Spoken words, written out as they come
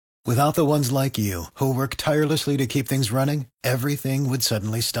Without the ones like you, who work tirelessly to keep things running, everything would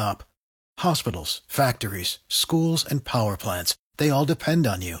suddenly stop. Hospitals, factories, schools, and power plants, they all depend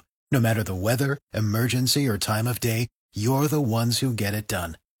on you. No matter the weather, emergency, or time of day, you're the ones who get it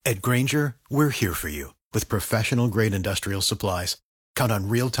done. At Grainger, we're here for you with professional-grade industrial supplies. Count on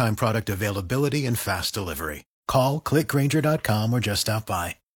real-time product availability and fast delivery. Call, click Grainger.com, or just stop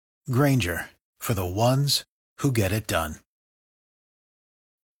by. Grainger, for the ones who get it done.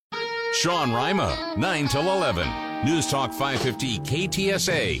 Sean Rima, 9 till 11. News Talk 550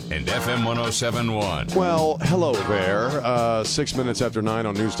 KTSA and FM 1071. Well, hello there. 6 minutes after 9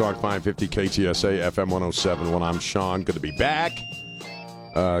 on News Talk 550 KTSA, FM 1071. I'm Sean. Good to be back.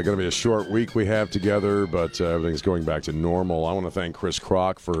 Going to be a short week we have together, but everything's going back to normal. I want to thank Chris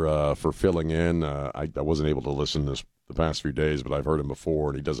Kroc for filling in. I wasn't able to listen the past few days, but I've heard him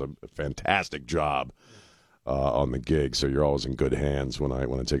before, and he does a fantastic job on the gig, so you're always in good hands when I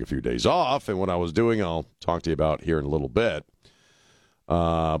take a few days off. And what I was doing, I'll talk to you about here in a little bit.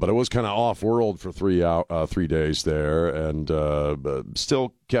 But I was kind of off-world for 3 days there, and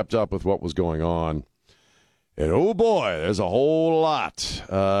still kept up with what was going on. And oh boy, there's a whole lot.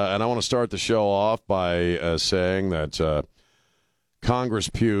 And I want to start the show off by saying that Congress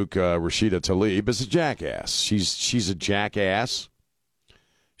puke Rashida Tlaib is a jackass. She's a jackass.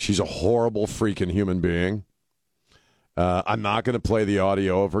 She's a horrible freaking human being. I'm not going to play the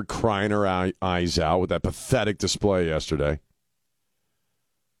audio of her crying her eyes out with that pathetic display yesterday.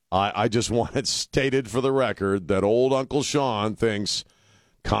 I just want it stated for the record that old Uncle Sean thinks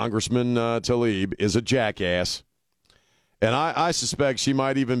Congressman Tlaib is a jackass. And I suspect she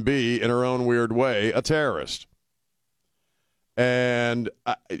might even be, in her own weird way, a terrorist. And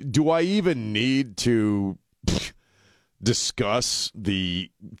do I even need to discuss the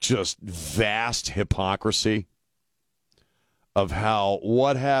just vast hypocrisy of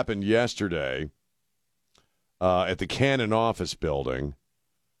what happened yesterday at the Cannon office building,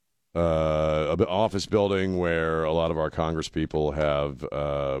 office building where a lot of our Congress people have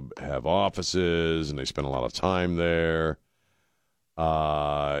offices and they spend a lot of time there.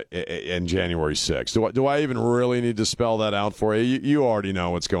 And January 6th. Do I even really need to spell that out for you? You already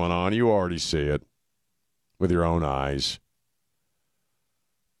know what's going on. You already see it with your own eyes.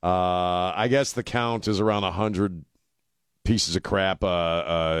 I guess the count is around 100 pieces of crap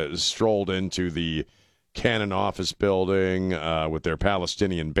strolled into the Cannon office building with their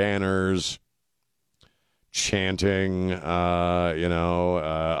Palestinian banners, chanting,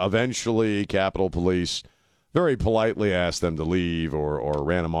 eventually Capitol Police very politely asked them to leave or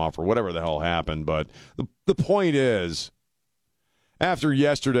ran them off or whatever the hell happened. But the point is, after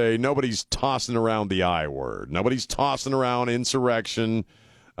yesterday, nobody's tossing around the I word. Nobody's tossing around insurrection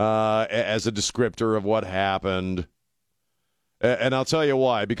as a descriptor of what happened. And I'll tell you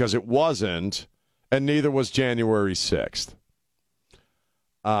why, because it wasn't, and neither was January 6th.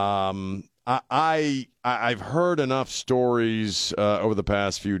 I've heard enough stories over the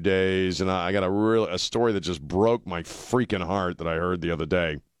past few days, and I got a story that just broke my freaking heart that I heard the other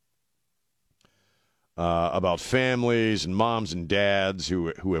day about families and moms and dads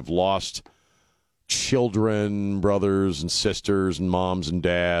who have lost children, brothers and sisters, and moms and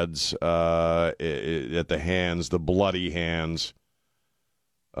dads at the bloody hands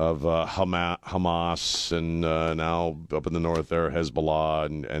of Hamas, and now up in the north there,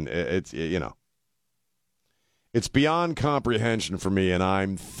 Hezbollah, and it's beyond comprehension for me, and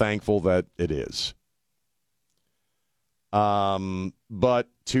I'm thankful that it is. But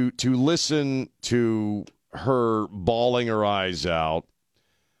to listen to her bawling her eyes out,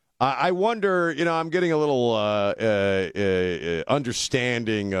 I wonder, I'm getting a little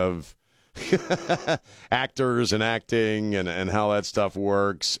understanding of actors and acting and how that stuff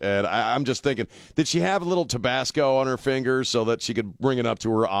works. And I'm just thinking, did she have a little Tabasco on her finger so that she could bring it up to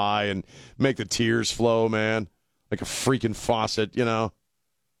her eye and make the tears flow, man? Like a freaking faucet,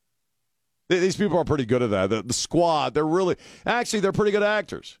 These people are pretty good at that. The squad, they're pretty good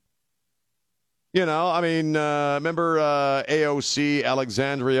actors. Remember AOC,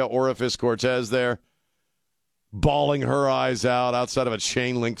 Alexandria Orifice Cortez there? Bawling her eyes out outside of a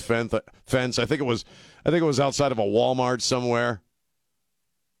chain link fence. I think it was outside of a Walmart somewhere.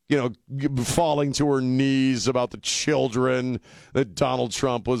 Falling to her knees about the children that Donald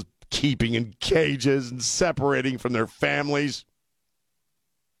Trump was keeping in cages and separating from their families.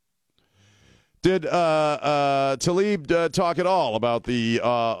 Did Tlaib talk at all about the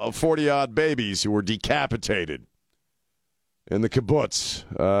 40-odd babies who were decapitated in the kibbutz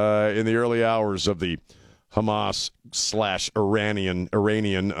in the early hours of the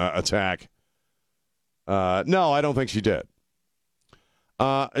Hamas/Iranian attack? No, I don't think she did.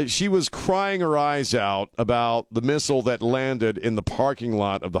 She was crying her eyes out about the missile that landed in the parking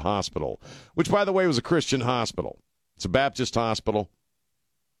lot of the hospital, which, by the way, was a Christian hospital. It's a Baptist hospital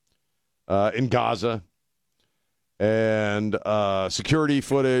in Gaza. And security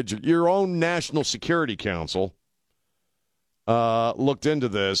footage, your own National Security Council looked into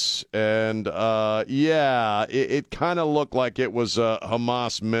this. And, it kind of looked like it was a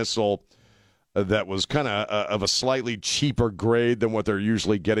Hamas missile that was kind of a slightly cheaper grade than what they're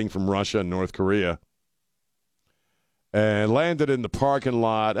usually getting from Russia and North Korea. And landed in the parking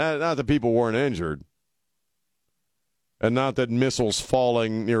lot. Not that people weren't injured. And not that missiles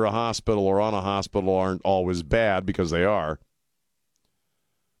falling near a hospital or on a hospital aren't always bad, because they are.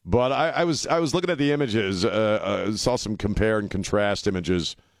 But I was looking at the images, saw some compare and contrast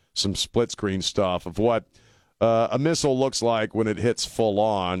images, some split screen stuff of what a missile looks like when it hits full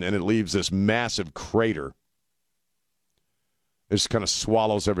on and it leaves this massive crater. It just kind of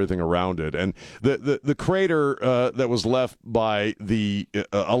swallows everything around it. And the crater that was left by the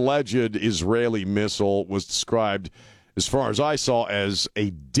alleged Israeli missile was described, as far as I saw, as a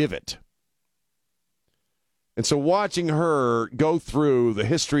divot. And so watching her go through the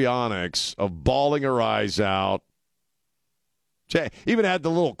histrionics of bawling her eyes out, she even had the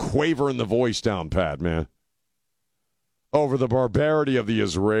little quaver in the voice down pat, man, over the barbarity of the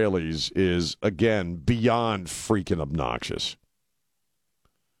Israelis is, again, beyond freaking obnoxious.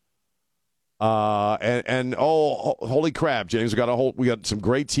 And holy crap, James, we got some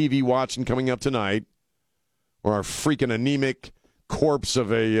great TV watching coming up tonight, where our freaking anemic corpse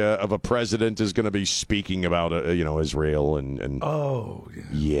of a president is going to be speaking about Israel and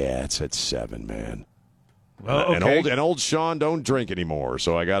yeah, it's at 7, man. Well, okay. And old Sean don't drink anymore,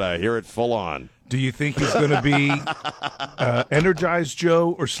 so I gotta hear it full on. Do you think he's going to be Energized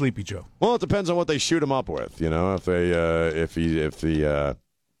Joe or Sleepy Joe? Well, it depends on what they shoot him up with. If the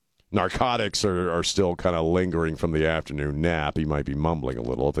narcotics are still kind of lingering from the afternoon nap, he might be mumbling a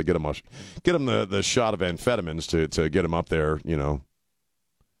little. If they get him the shot of amphetamines to get him up there,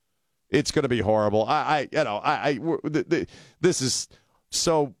 it's going to be horrible. This is.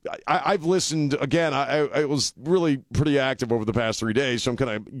 So I've listened again. I was really pretty active over the past 3 days, so I'm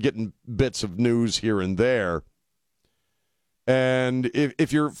kind of getting bits of news here and there. And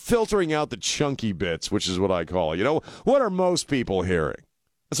if you're filtering out the chunky bits, which is what I call it, what are most people hearing?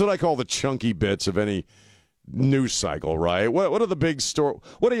 That's what I call the chunky bits of any news cycle, right? What are the big stories?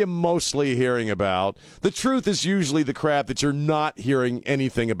 What are you mostly hearing about? The truth is usually the crap that you're not hearing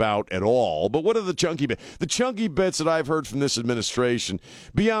anything about at all. But what are the chunky bits? The chunky bits that I've heard from this administration,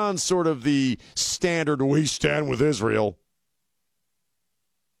 beyond sort of the standard "we stand with Israel"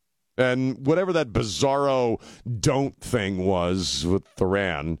 and whatever that bizarro "don't" thing was with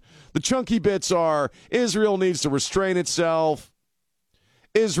Iran, the chunky bits are Israel needs to restrain itself.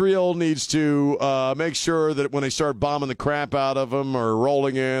 Israel needs to make sure that when they start bombing the crap out of them or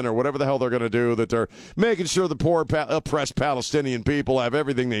rolling in or whatever the hell they're going to do, that they're making sure the poor oppressed Palestinian people have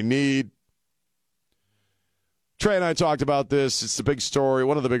everything they need. Trey and I talked about this. It's the big story,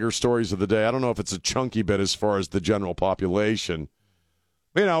 one of the bigger stories of the day. I don't know if it's a chunky bit as far as the general population.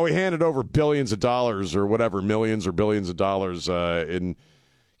 We handed over billions of dollars or whatever, millions or billions of dollars in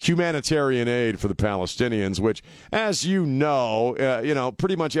humanitarian aid for the Palestinians, which, as you know,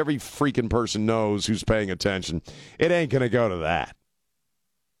 pretty much every freaking person knows who's paying attention. It ain't going to go to that.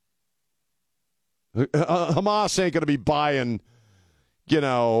 Hamas ain't going to be buying,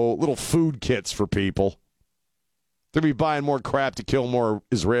 little food kits for people. They'll be buying more crap to kill more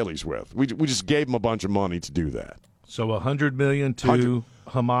Israelis with. We just gave them a bunch of money to do that. So $100 million to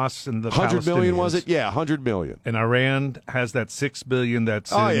Hamas and the Palestinians. $100 million, was it? Yeah, $100 million. And Iran has that $6 billion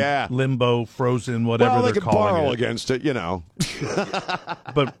that's in limbo, frozen, whatever they're calling it. Well, they can borrow against it,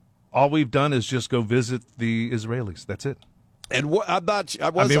 But all we've done is just go visit the Israelis. That's it. And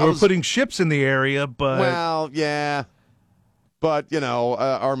we're putting ships in the area, but... Well, yeah. But,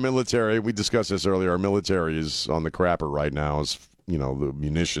 our military, we discussed this earlier, our military is on the crapper right now, as the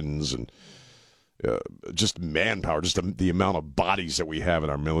munitions and just manpower, just the amount of bodies that we have in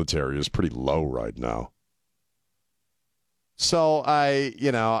our military is pretty low right now. So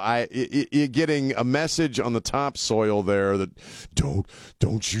you're getting a message on the topsoil there that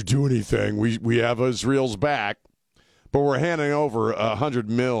don't you do anything. We have Israel's back, but we're handing over $100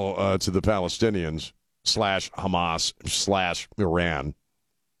 million to the Palestinians / Hamas / Iran.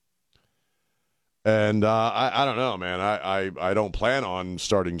 And I don't know, man. I don't plan on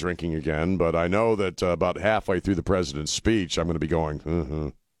starting drinking again, but I know that about halfway through the president's speech, I'm going to be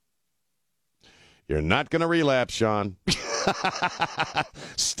going, You're not going to relapse, Sean.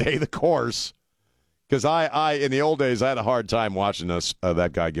 Stay the course. Because I in the old days, I had a hard time watching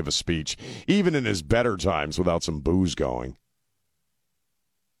that guy give a speech, even in his better times, without some booze going.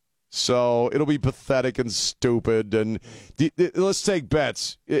 So it'll be pathetic and stupid. And let's take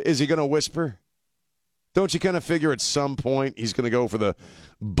bets. Is he going to whisper? Don't you kind of figure at some point he's going to go for the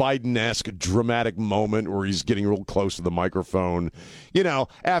Biden-esque dramatic moment where he's getting real close to the microphone,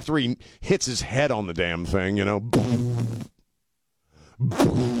 after he hits his head on the damn thing,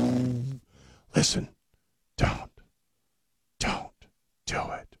 Listen, don't do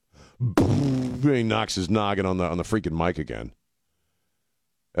it. He knocks his noggin on the freaking mic again.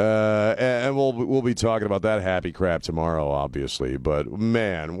 And we'll be talking about that happy crap tomorrow, obviously. But,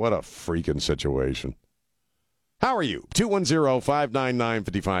 man, what a freaking situation. How are you?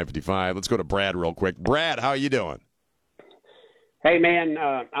 210-599-5555. Let's go to Brad real quick. Brad, how are you doing? Hey, man,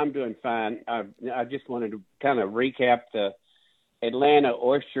 I'm doing fine. I just wanted to kind of recap the Atlanta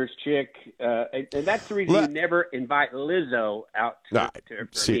Oysters chick. And that's the reason you never invite Lizzo out to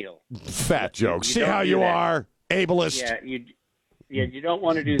meal. Fat joke. See how you are, ableist. Yeah, you don't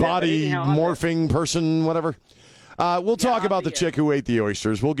want to do body that. morphing person, whatever. We'll talk about the chick who ate the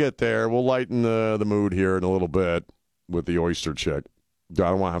oysters. We'll get there. We'll lighten the mood here in a little bit with the oyster chick. I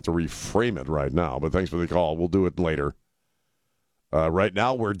don't want to have to reframe it right now, but thanks for the call. We'll do it later. Right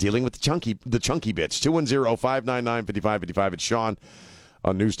now, we're dealing with the chunky bits. 210-599-5555. It's Sean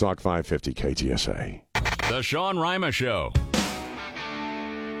on News Talk 550 KTSA. The Sean Rima Show.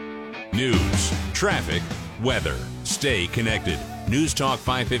 News, traffic, weather. Stay connected. News Talk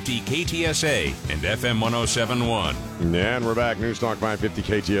 550 KTSA and FM 1071. And we're back. News Talk 550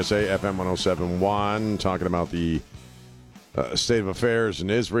 KTSA, FM 1071, talking about the state of affairs in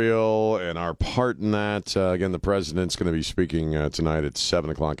Israel and our part in that. Again, the president's going to be speaking tonight at 7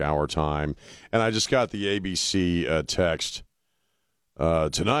 o'clock our time. And I just got the ABC text.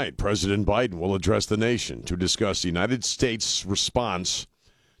 Tonight, President Biden will address the nation to discuss the United States' response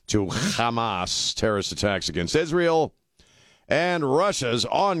to Hamas terrorist attacks against Israel and Russia's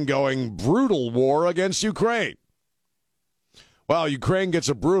ongoing brutal war against Ukraine. Well, Ukraine gets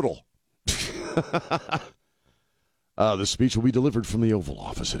a brutal. The speech will be delivered from the Oval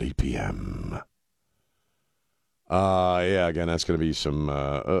Office at 8 p.m. Again, that's going to be some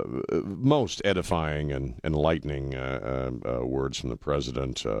most edifying and enlightening words from the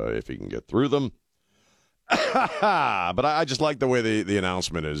president, if he can get through them. But I just like the way the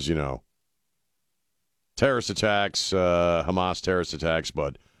announcement is, terrorist attacks, Hamas terrorist attacks,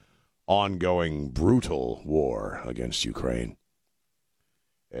 but ongoing brutal war against Ukraine.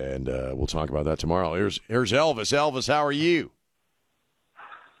 And we'll talk about that tomorrow. Here's Elvis. Elvis, how are you?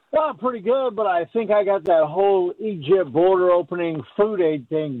 Well, pretty good, but I think I got that whole Egypt border opening food aid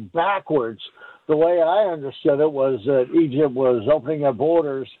thing backwards. The way I understood it was that Egypt was opening their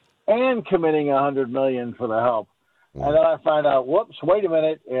borders and committing $100 million for the help. And then I find out, whoops, wait a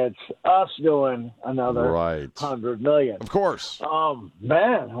minute, it's us doing another $100 million. Of course.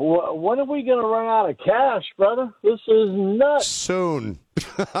 Man, when are we going to run out of cash, brother? This is nuts. Soon.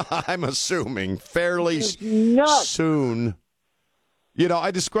 I'm assuming fairly soon.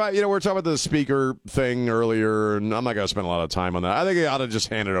 I described, we were talking about the speaker thing earlier, and I'm not going to spend a lot of time on that. I think you ought to just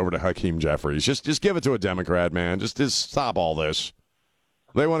hand it over to Hakeem Jeffries. Just give it to a Democrat, man. Just stop all this.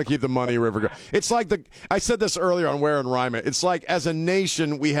 They want to keep the money river going. It's like I said this earlier on Where and Rima. It's like as a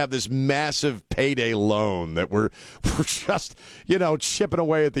nation, we have this massive payday loan that we're just, chipping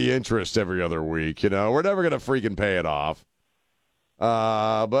away at the interest every other week. We're never going to freaking pay it off.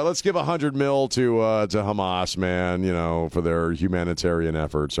 But let's give $100 million to Hamas, man, for their humanitarian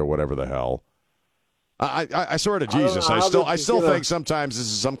efforts or whatever the hell. I swear to Jesus, I still think sometimes this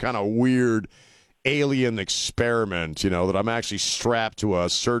is some kind of weird alien experiment, that I'm actually strapped to a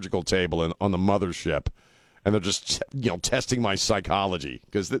surgical table on the mothership, and they're just, testing my psychology,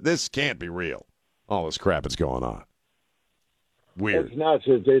 because this can't be real. All this crap that's going on. Weird. It's nuts.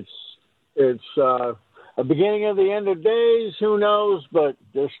 It's a beginning of the end of days. Who knows? But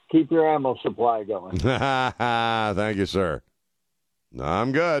just keep your ammo supply going. Thank you, sir.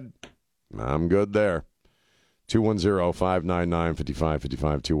 I'm good there.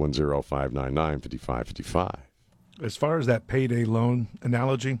 210-599-5555, 210-599-5555. As far as that payday loan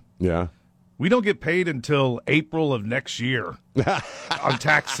analogy, yeah, we don't get paid until April of next year on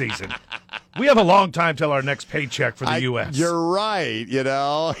tax season. We have a long time till our next paycheck for the U.S. You're right,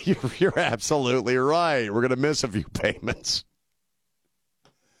 You're absolutely right. We're going to miss a few payments.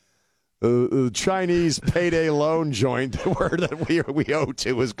 the Chinese payday loan joint that we owe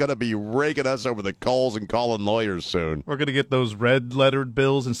to is going to be raking us over the coals and calling lawyers soon. We're going to get those red lettered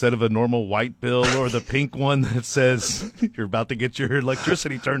bills instead of a normal white bill or the pink one that says you're about to get your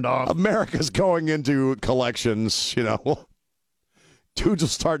electricity turned off. America's going into collections, Dudes will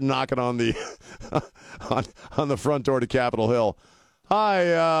start knocking on the on the front door to Capitol Hill.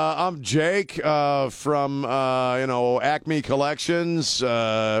 Hi, I'm Jake from Acme Collections.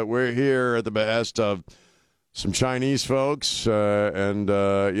 We're here at the behest of some Chinese folks, and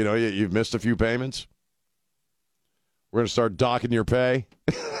you've missed a few payments. We're going to start docking your pay.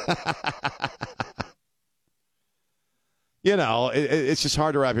 It's just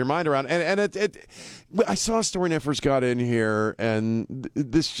hard to wrap your mind around. And I saw a story when it first got in here, and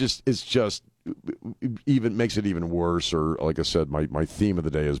this just even makes it even worse. Or, like I said, my theme of the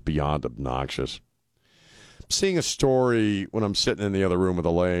day is beyond obnoxious. I'm seeing a story when I'm sitting in the other room with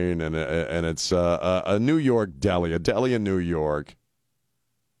Elaine, and it's a New York deli, a deli in New York.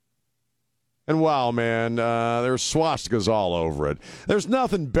 And wow, man, there's swastikas all over it. There's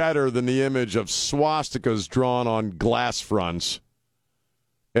nothing better than the image of swastikas drawn on glass fronts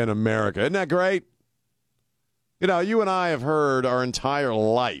in America. Isn't that great? You and I have heard our entire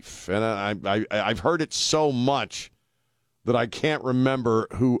life, and I've heard it so much that I can't remember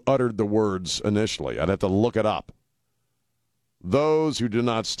who uttered the words initially. I'd have to look it up. Those who do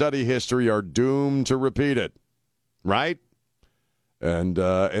not study history are doomed to repeat it, right? And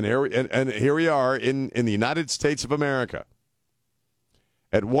here we are in the United States of America.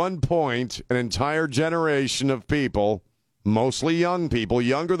 At one point, an entire generation of people, mostly young people,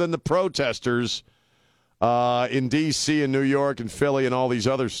 younger than the protesters in D.C. and New York and Philly and all these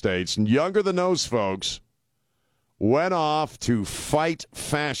other states, and younger than those folks, went off to fight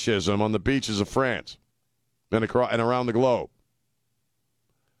fascism on the beaches of France and around the globe.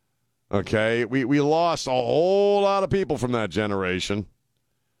 Okay, we lost a whole lot of people from that generation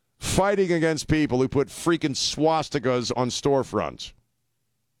fighting against people who put freaking swastikas on storefronts.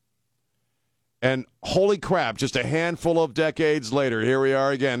 And holy crap, just a handful of decades later, here we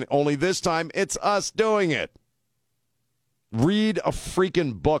are again, only this time it's us doing it. Read a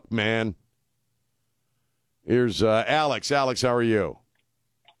freaking book, man. Here's Alex. Alex, how are you?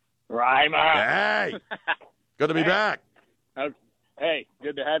 Rima. Hey, good to be back. Hey,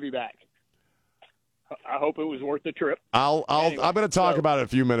 good to have you back. I hope it was worth the trip. I'm going to talk about it in a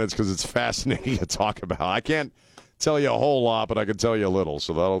few minutes because it's fascinating to talk about. I can't tell you a whole lot, but I can tell you a little,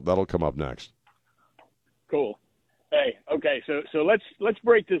 so that'll come up next. Cool. Hey, okay, so let's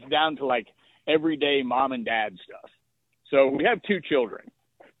break this down to like everyday mom and dad stuff. So we have two children,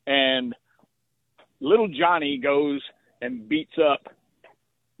 and little Johnny goes and beats up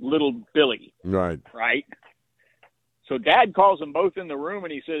little Billy. Right. Right? So dad calls them both in the room,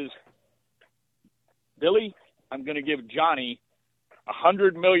 and he says, Billy, I'm going to give Johnny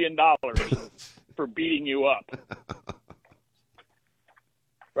 $100 million for beating you up.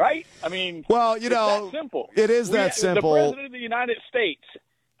 Right? I mean, well, it's that simple. It is that simple. The president of the United States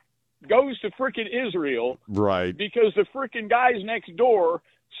goes to frickin' Israel, right? Because the frickin' guys next door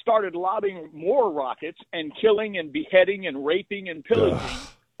started lobbing more rockets and killing and beheading and raping and pillaging.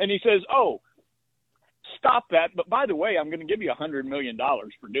 And he says, "Oh, stop that! But by the way, I'm going to give you $100 million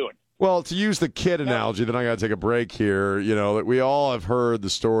for doing it." Well, to use the kid analogy, then I got to take a break here. That we all have heard the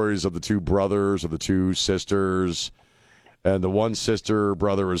stories of the two brothers or the two sisters. And the one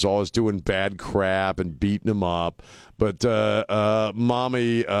brother is always doing bad crap and beating him up. But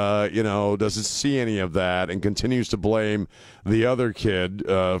mommy, doesn't see any of that and continues to blame the other kid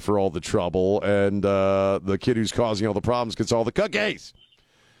for all the trouble. And the kid who's causing all the problems gets all the cookies.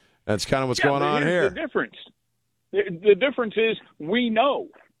 That's kind of what's going on here. The difference. The difference is we know.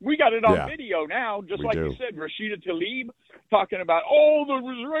 We got it on video now, just like you said, Rashida Tlaib talking about, the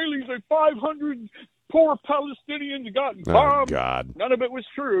Israelis, 500 poor Palestinians got bombed. Oh, God. None of it was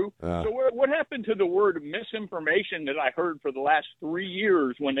true. So what happened to the word misinformation that I heard for the last 3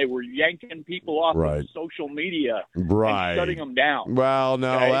 years when they were yanking people off of social media and shutting them down? Well,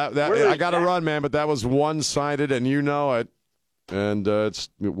 no, I got to run, man, but that was one-sided, and you know it. And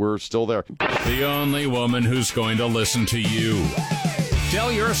we're still there. The only woman who's going to listen to you. Tell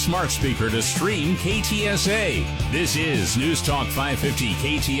your smart speaker to stream KTSA. This is News Talk 550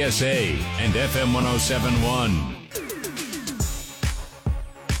 KTSA and FM 1071.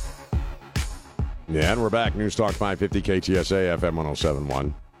 Yeah, and we're back. News Talk 550 KTSA, FM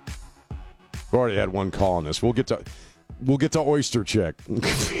 1071. We've already had one call on this. We'll get to Oyster Chick.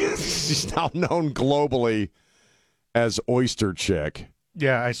 She's now known globally as Oyster Chick.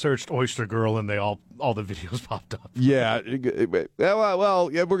 Yeah, I searched Oyster Girl and all the videos popped up. Yeah,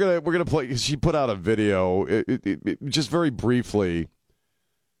 well, yeah, we're gonna play. She put out a video, just very briefly,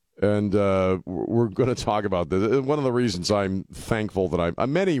 and we're gonna talk about this. One of the reasons I'm thankful that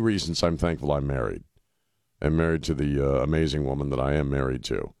many reasons I'm thankful I'm married. I'm married to the amazing woman that I am married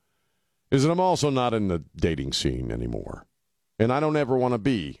to, is that I'm also not in the dating scene anymore, and I don't ever want to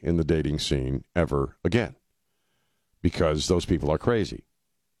be in the dating scene ever again. Because those people are crazy.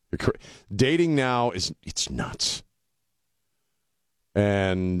 Dating now it's nuts.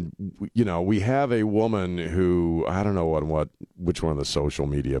 And, we have a woman who, I don't know which one of the social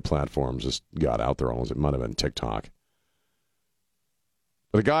media platforms this got out there. It might have been TikTok.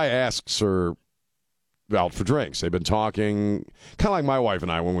 But a guy asks her out for drinks. They've been talking, kind of like my wife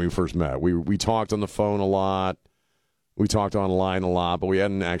and I when we first met. We talked on the phone a lot. We talked online a lot, but we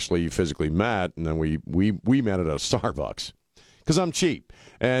hadn't actually physically met, and then we met at a Starbucks because I'm cheap.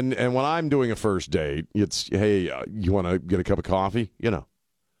 And when I'm doing a first date, it's, hey, you want to get a cup of coffee?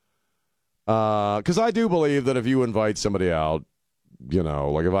 Because I do believe that if you invite somebody out,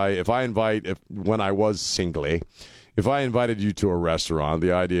 like when I was singly, if I invited you to a restaurant,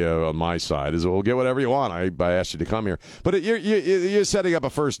 the idea on my side is, well, get whatever you want. I asked you to come here. But you're setting up a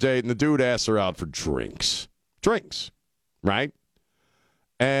first date, and the dude asks her out for drinks. Right?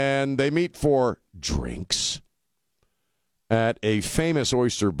 And they meet for drinks at a famous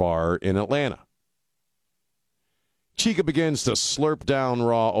oyster bar in Atlanta. Chica begins to slurp down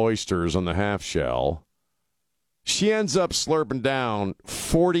raw oysters on the half shell. She ends up slurping down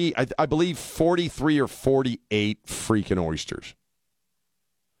 40, I believe 43 or 48 freaking oysters.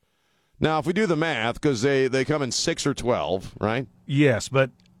 Now, if we do the math, because they come in 6 or 12, right? Yes,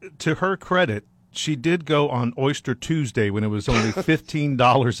 but to her credit, she did go on Oyster Tuesday when it was only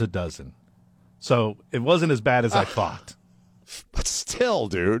 $15 a dozen. So it wasn't as bad as I thought. But still,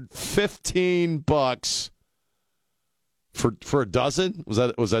 dude, $15 for a dozen? Was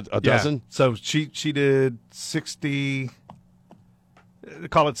that a dozen? So she did 60,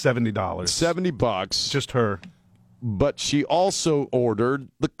 call it $70. $70. Just her. But she also ordered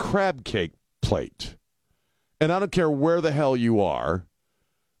the crab cake plate. And I don't care where the hell you are.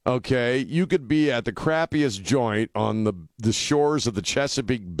 Okay, you could be at the crappiest joint on the shores of the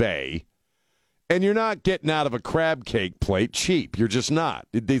Chesapeake Bay, and you're not getting out of a crab cake plate cheap. You're just not.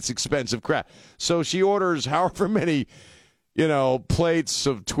 It's expensive crap. So she orders however many, plates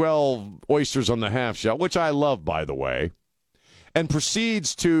of 12 oysters on the half shell, which I love, by the way, and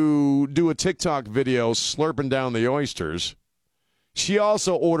proceeds to do a TikTok video slurping down the oysters. She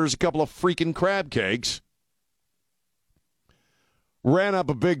also orders a couple of freaking crab cakes. Ran up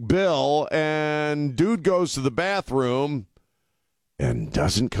a big bill, and dude goes to the bathroom and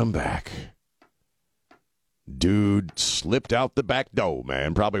doesn't come back. Dude slipped out the back door,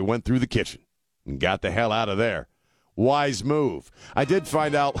 man. Probably went through the kitchen and got the hell out of there. Wise move. I did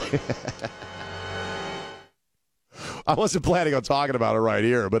find out. I wasn't planning on talking about it right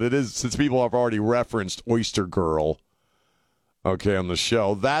here, but it is, since people have already referenced Oyster Girl, okay, on the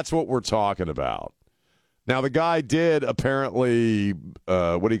show, that's what we're talking about. Now, the guy did apparently,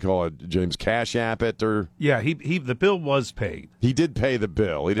 what do you call it, James, cash app it? Or yeah, the bill was paid. He did pay the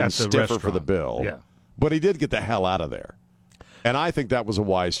bill. He didn't stiff her for the bill. Yeah. But he did get the hell out of there. And I think that was a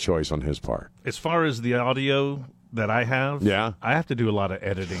wise choice on his part. As far as the audio that I have, yeah, I have to do a lot of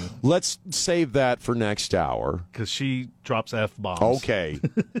editing. Let's save that for next hour. Because she drops F-bombs. Okay.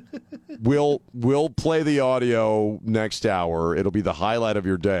 We'll play the audio next hour. It'll be the highlight of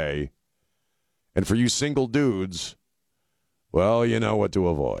your day. And for you single dudes, well, you know what to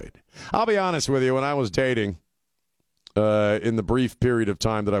avoid. I'll be honest with you. When I was dating, in the brief period of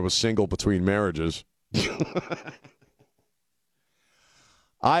time that I was single between marriages,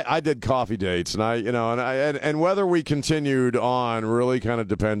 I did coffee dates, and and whether we continued on really kind of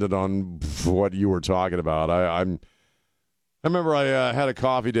depended on what you were talking about. I remember I had a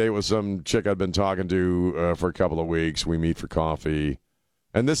coffee date with some chick I'd been talking to for a couple of weeks. We meet for coffee.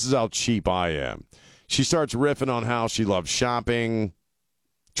 And this is how cheap I am. She starts riffing on how she loves shopping,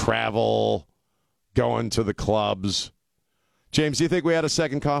 travel, going to the clubs. James, do you think we had a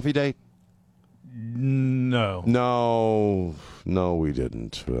second coffee date? No. No, we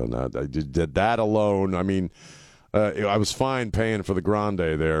didn't. I did that alone. I mean, I was fine paying for the grande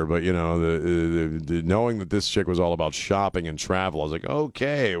there, but, the knowing that this chick was all about shopping and travel, I was like,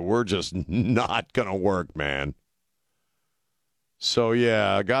 okay, we're just not going to work, man. So,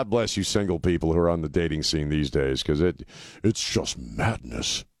 yeah, God bless you single people who are on the dating scene these days, because it's just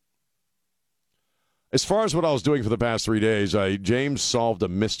madness. As far as what I was doing for the past 3 days, James solved a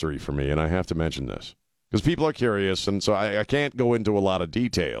mystery for me, and I have to mention this. because people are curious, and so I can't go into a lot of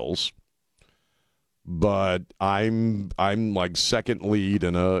details. But I'm like second lead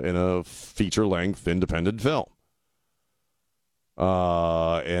in a feature length independent film. We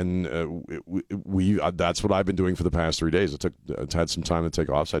that's what I've been doing for the past 3 days. I had some time to take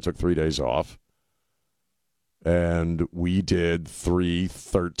off, so I took 3 days off. And we did 3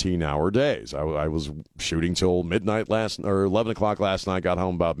 13-hour days. I was shooting till midnight 11 o'clock last night, got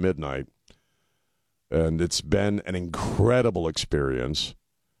home about midnight. And it's been an incredible experience.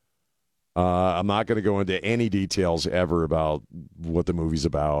 I'm not going to go into any details ever about what the movie's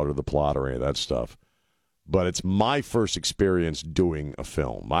about or the plot or any of that stuff. But it's my first experience doing a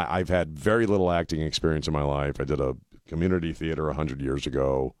film. I've had very little acting experience in my life. I did a community theater 100 years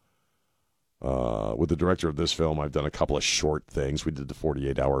ago. With the director of this film, I've done a couple of short things. We did the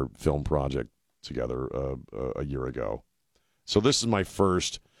 48-hour film project together a year ago. So this is my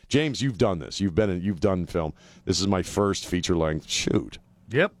first. James, you've done this. You've done film. This is my first feature-length shoot.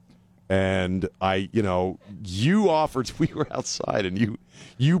 Yep. And you offered, we were outside, and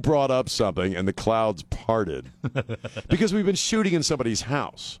you brought up something, and the clouds parted because we've been shooting in somebody's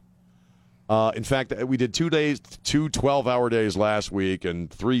house. In fact, we did 2 12-hour days last week and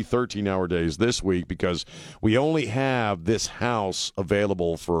 3 13-hour days this week because we only have this house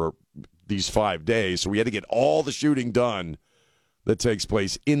available for these 5 days. So we had to get all the shooting done that takes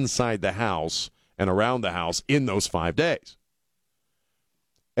place inside the house and around the house in those 5 days.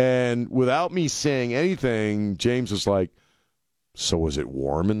 And without me saying anything, James was like, so was it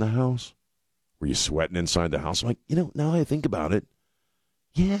warm in the house? Were you sweating inside the house? I'm like, now I think about it,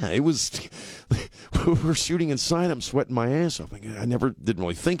 yeah, it was. We're shooting inside. I'm sweating my ass off. I didn't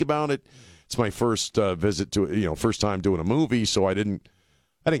really think about it. It's my first visit to, first time doing a movie, so I didn't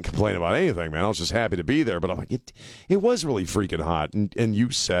complain about anything, man. I was just happy to be there. But I'm like, it was really freaking hot. And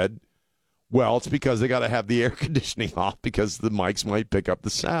you said, well, it's because they got to have the air conditioning off because the mics might pick up the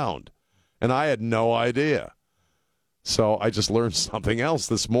sound. And I had no idea. So I just learned something else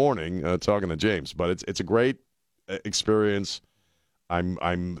this morning talking to James. But it's a great experience.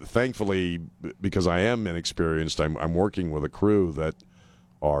 I'm thankfully, because I am inexperienced, I'm working with a crew that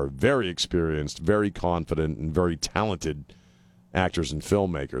are very experienced, very confident, and very talented actors and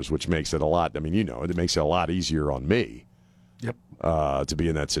filmmakers, which makes it a lot. It makes it a lot easier on me. Yep. To be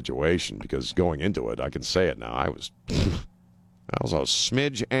in that situation, because going into it, I can say it now, I was a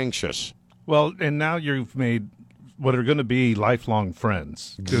smidge anxious. Well, and now you've made what are going to be lifelong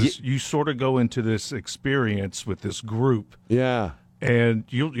friends, because you sort of go into this experience with this group. Yeah. And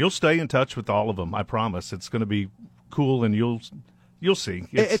you'll stay in touch with all of them. I promise. It's going to be cool, and you'll see.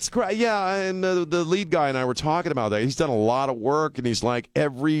 It's great. Yeah, and the lead guy and I were talking about that. He's done a lot of work, and he's like,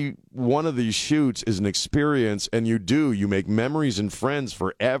 every one of these shoots is an experience, and you make memories and friends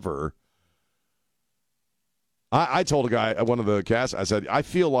forever. I told a guy at one of the casts, I said, I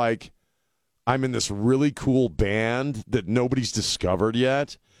feel like I'm in this really cool band that nobody's discovered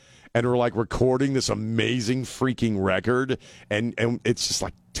yet. And we're like recording this amazing freaking record, and it's just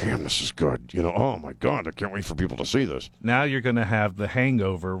like, damn, this is good. Oh my God, I can't wait for people to see this. Now you're going to have the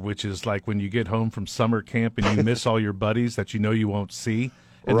hangover, which is like when you get home from summer camp and you miss all your buddies that you won't see.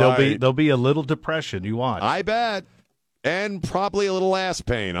 And right. there'll be a little depression. You watch. I bet. And probably a little ass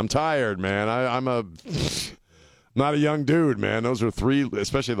pain. I'm tired, man. I'm not a young dude, man. Those are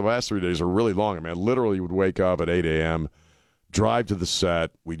especially the last 3 days are really long. Man, literally would wake up at 8 a.m., drive to the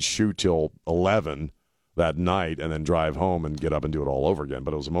set, we'd shoot till 11 that night, and then drive home and get up and do it all over again.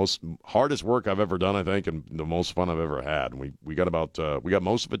 But it was the hardest work I've ever done, I think, and the most fun I've ever had. And we got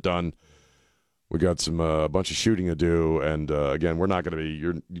most of it done. We got a bunch of shooting to do, and again, we're not going to be.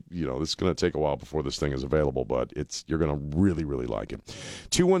 This is going to take a while before this thing is available, but you're going to really, really like it.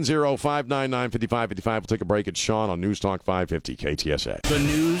 210-599-5555. We'll take a break at Sean on News Talk 550 KTSA. The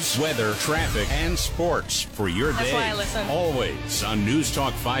news, weather, traffic, and sports for your day. That's why I listen. Always on News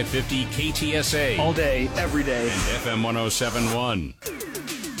Talk 550 KTSA. All day, every day. And FM 107.1.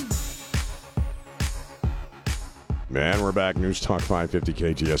 Man, we're back. News Talk 550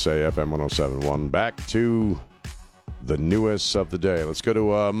 KTSA, FM 107.1. Back to the newest of the day. Let's go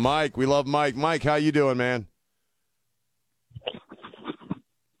to Mike. We love Mike. Mike, how you doing, man?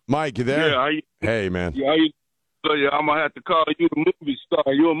 Mike, you there? Yeah, hey, man. Yeah, I'm going to have to call you a movie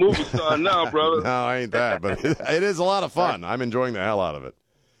star. You're a movie star now, brother. No, I ain't that, but it is a lot of fun. I'm enjoying the hell out of it.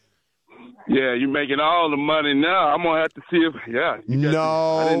 Yeah, you're making all the money now. I'm going to have to see if, I didn't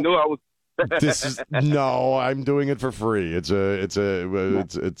know I was. No, I'm doing it for free. It's a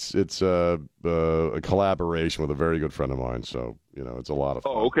collaboration with a very good friend of mine. So it's a lot of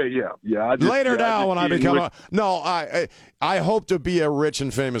fun. Oh, okay, yeah. Later now, when I become I hope to be a rich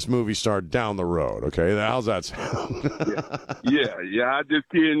and famous movie star down the road. Okay, how's that sound? yeah. I just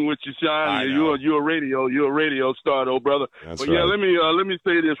kidding with you, Sean. You're a radio star, though, brother. That's but right. yeah, let me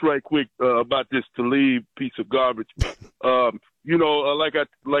say this right quick about this Talib piece of garbage.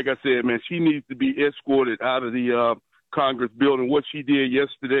 Like I said, man, she needs to be escorted out of the Congress building. What she did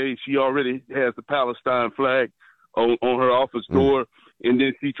yesterday, she already has the Palestine flag on her office door, and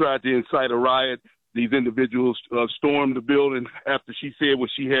then she tried to incite a riot. These individuals stormed the building after she said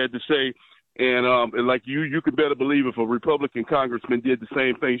what she had to say. And like you could better believe if a Republican congressman did the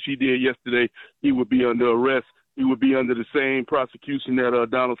same thing she did yesterday, he would be under arrest. He would be under the same prosecution that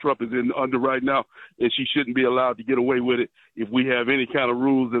Donald Trump is under right now, and she shouldn't be allowed to get away with it. If we have any kind of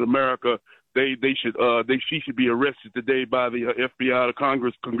rules in America, she should be arrested today by the FBI, the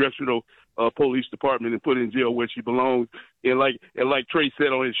Congressional Police Department, and put in jail where she belongs. And like Trey said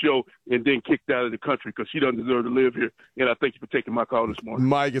on his show, and then kicked out of the country because she doesn't deserve to live here. And I thank you for taking my call this morning.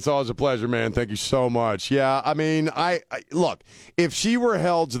 Mike, it's always a pleasure, man. Thank you so much. Yeah, I mean, I look, if she were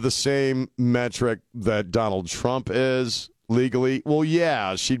held to the same metric that Donald Trump is legally, well,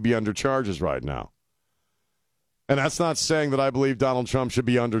 yeah, she'd be under charges right now. And that's not saying that I believe Donald Trump should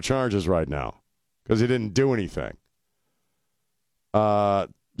be under charges right now because he didn't do anything.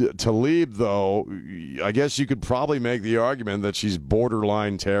 Talib, though, I guess you could probably make the argument that she's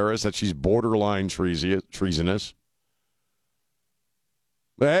borderline terrorist, that she's borderline treasonous.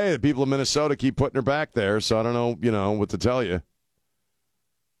 But hey, the people of Minnesota keep putting her back there, so I don't know, what to tell you.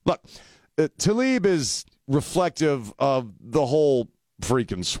 Look, Talib is reflective of the whole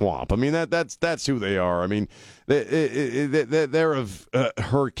freaking swamp. I mean, that's who they are. I mean, they're of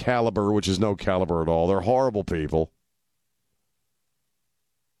her caliber, which is no caliber at all. They're horrible people.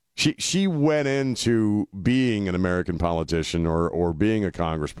 She went into being an American politician or being a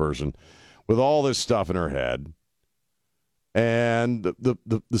congressperson with all this stuff in her head. And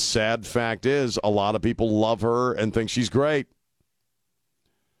the sad fact is a lot of people love her and think she's great.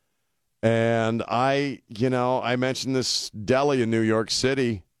 And I mentioned this deli in New York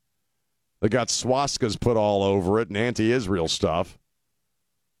City that got swastikas put all over it and anti-Israel stuff.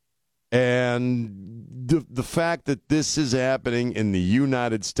 And the fact that this is happening in the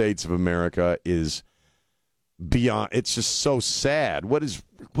United States of America is beyond. It's just so sad. What is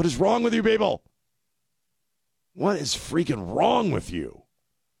wrong with you people? What is freaking wrong with you?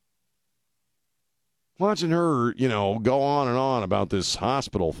 Watching her, go on and on about this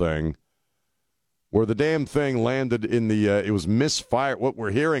hospital thing where the damn thing landed in the, it was misfire. What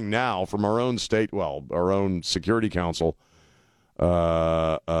we're hearing now from our own state, our own security council,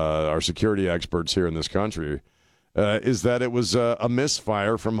 our security experts here in this country, is that it was a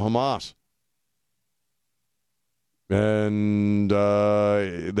misfire from Hamas. And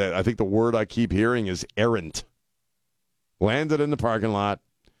I think the word I keep hearing is errant. Landed in the parking lot.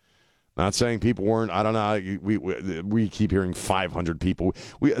 Not saying people weren't. I don't know. We keep hearing 500 people.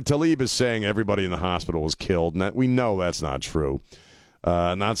 Talib is saying everybody in the hospital was killed, and we know that's not true.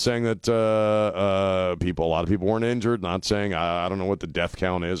 Not saying that a lot of people weren't injured. Not saying I don't know what the death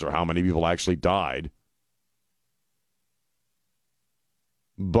count is or how many people actually died.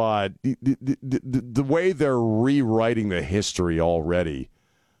 But the way they're rewriting the history already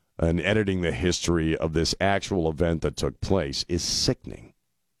and editing the history of this actual event that took place is sickening.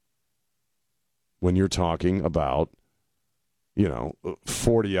 When you're talking about,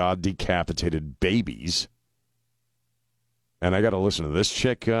 40-odd decapitated babies. And I got to listen to this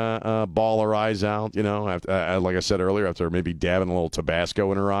chick bawl her eyes out, after, like I said earlier, after maybe dabbing a little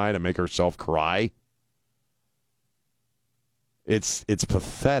Tabasco in her eye to make herself cry. It's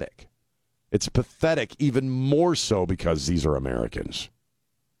pathetic. It's pathetic even more so because these are Americans.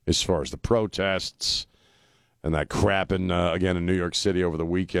 As far as the protests and that crap again in New York City over the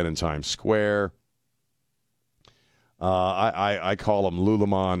weekend in Times Square. I call them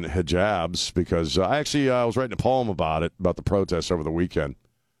Lululemon hijabs because I was writing a poem about it, about the protests over the weekend.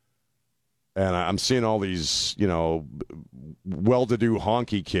 And I'm seeing all these, well-to-do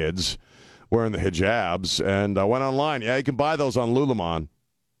honky kids wearing the hijabs. And I went online. Yeah, you can buy those on Lululemon.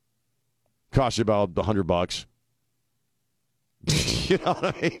 Cost you about $100. You know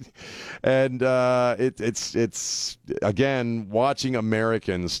what I mean? And it's again, watching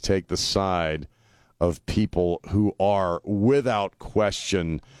Americans take the side of people who are, without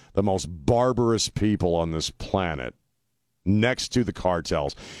question, the most barbarous people on this planet, next to the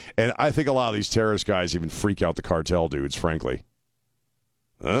cartels. And I think a lot of these terrorist guys even freak out the cartel dudes, frankly.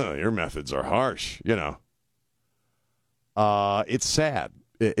 Oh, your methods are harsh, you know. It's sad.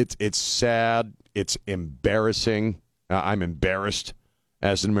 It's sad. It's embarrassing. I'm embarrassed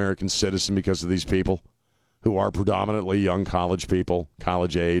as an American citizen because of these people who are predominantly young college people,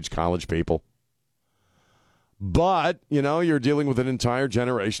 college-age college people. But, you know, you're dealing with an entire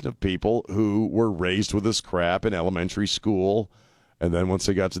generation of people who were raised with this crap in elementary school, and then once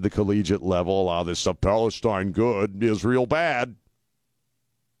they got to the collegiate level, all this stuff, Palestine good, Israel bad.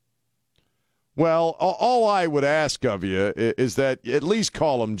 Well, all I would ask of you is that at least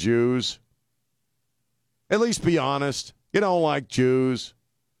call them Jews. At least be honest. You don't like Jews.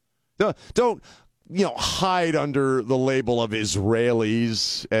 Don't hide under the label of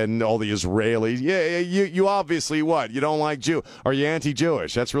Israelis and all the Israelis. Yeah, you obviously what? You don't like Jew. Are you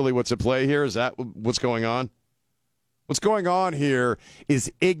anti-Jewish? That's really what's at play here? Is that what's going on? What's going on here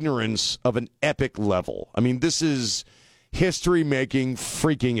is ignorance of an epic level. I mean, this is history-making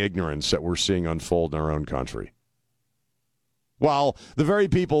freaking ignorance that we're seeing unfold in our own country. While the very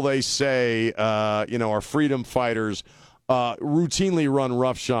people they say, are freedom fighters, routinely run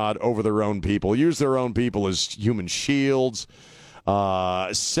roughshod over their own people, use their own people as human shields,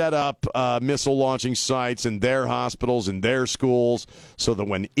 set up missile launching sites in their hospitals, in their schools, so that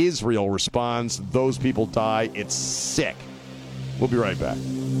when Israel responds, those people die. It's sick. We'll be right back.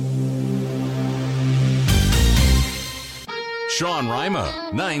 Sean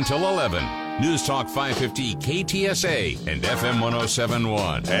Rima, 9 till 11. News Talk 550 KTSA and FM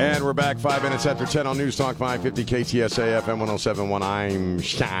 107.1. And we're back 5 minutes after 10 on News Talk 550 KTSA, FM 107.1. I'm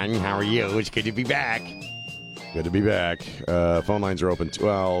Sean. How are you? It's good to be back. Good to be back. Phone lines are open.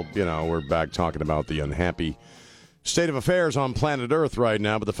 We're back talking about the unhappy state of affairs on planet Earth right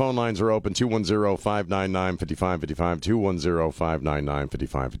now, but the phone lines are open, 210-599-5555,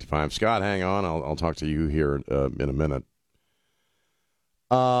 210-599-5555. Scott, hang on. I'll talk to you here in a minute.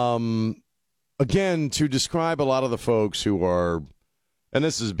 Again, to describe a lot of the folks who are, and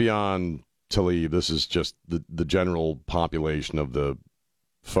this is beyond Talib, this is just the general population of the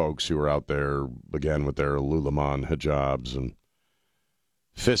folks who are out there, again, with their Lululemon hijabs and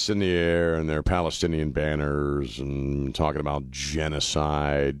fists in the air and their Palestinian banners and talking about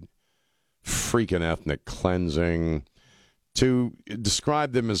genocide, freaking ethnic cleansing. To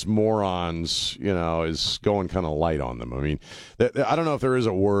describe them as morons, is going kind of light on them. I mean, I don't know if there is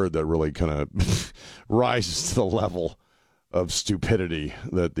a word that really kind of rises to the level of stupidity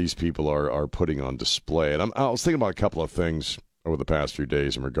that these people are putting on display. And I was thinking about a couple of things over the past few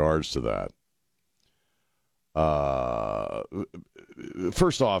days in regards to that.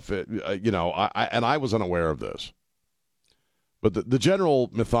 First off, I was unaware of this, but the general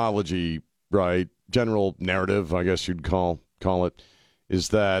mythology, right? General narrative, I guess you'd call it, is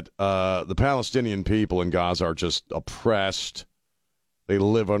that the Palestinian people in Gaza are just oppressed. They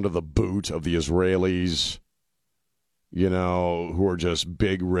live under the boot of the Israelis, who are just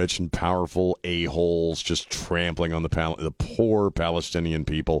big, rich, and powerful a-holes just trampling on the poor Palestinian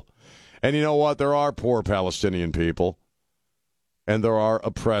people. And you know what? There are poor Palestinian people, and there are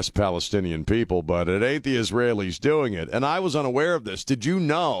oppressed Palestinian people, but it ain't the Israelis doing it. And I was unaware of this. Did you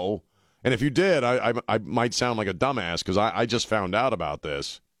know? And if you did, I might sound like a dumbass because I just found out about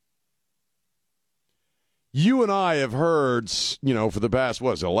this. You and I have heard, for the past,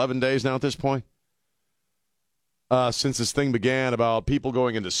 11 days now at this point? Since this thing began, about people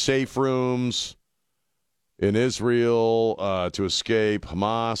going into safe rooms in Israel to escape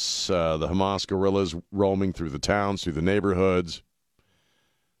Hamas, the Hamas guerrillas roaming through the towns, through the neighborhoods.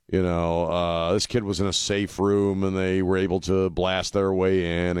 This kid was in a safe room and they were able to blast their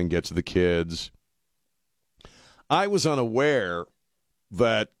way in and get to the kids. I was unaware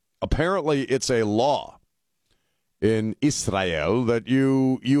that apparently it's a law in Israel that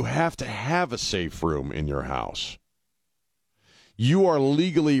you have to have a safe room in your house. You are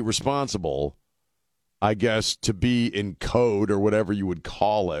legally responsible, I guess, to be in code or whatever you would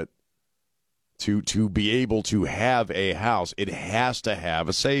call it. To be able to have a house, it has to have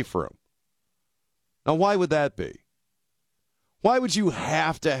a safe room. Now, why would that be? Why would you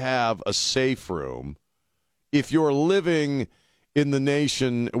have to have a safe room if you're living in the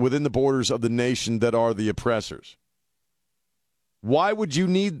nation, within the borders of the nation that are the oppressors? Why would you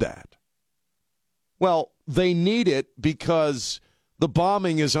need that? Well, they need it because the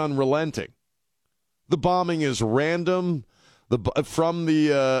bombing is unrelenting. The bombing is random. From the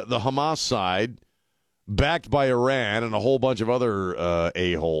Hamas side, backed by Iran and a whole bunch of other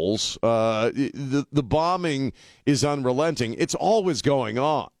a-holes, the bombing is unrelenting. It's always going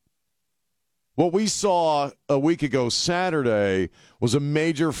on. What we saw a week ago Saturday was a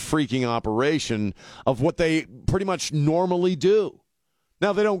major freaking operation of what they pretty much normally do.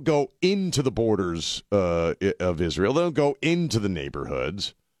 Now, they don't go into the borders of Israel. They don't go into the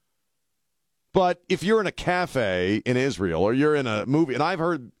neighborhoods. But if you're in a cafe in Israel or you're in a movie, and I've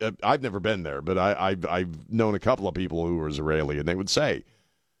heard, I've never been there, but I've known a couple of people who are Israeli, and they would say,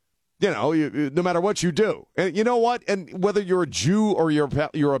 no matter what you do, and you know what, and whether you're a Jew or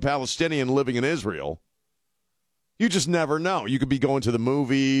you're a Palestinian living in Israel, you just never know. You could be going to the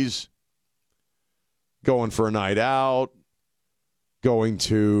movies, going for a night out, going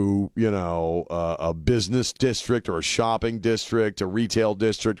to, a business district or a shopping district, a retail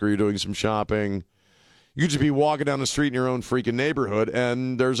district where you're doing some shopping. You could just be walking down the street in your own freaking neighborhood,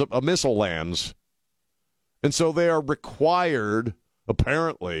 and there's a missile lands. And so they are required,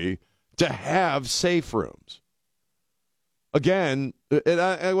 apparently, to have safe rooms. Again, and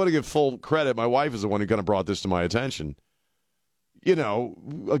I want to give full credit. My wife is the one who kind of brought this to my attention.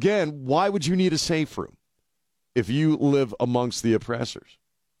 Again, why would you need a safe room if you live amongst the oppressors?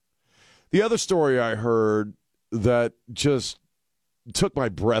 The other story I heard that just took my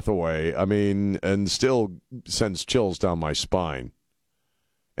breath away, and still sends chills down my spine.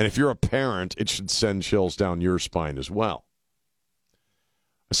 And if you're a parent, it should send chills down your spine as well.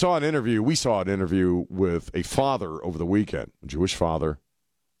 We saw an interview with a father over the weekend, a Jewish father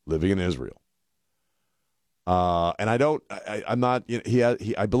living in Israel. And I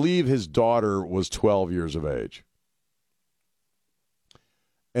believe his daughter was 12 years of age.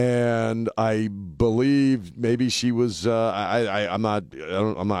 And I believe maybe she was, I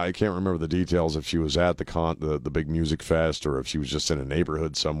can't remember the details if she was at the big music fest or if she was just in a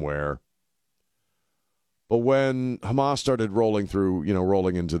neighborhood somewhere. But when Hamas started rolling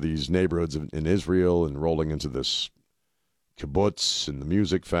into these neighborhoods in Israel and rolling into this kibbutz and the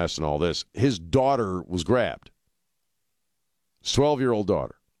music fest and all this, his daughter was grabbed. His 12-year-old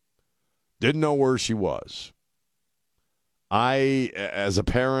daughter. Didn't know where she was. As a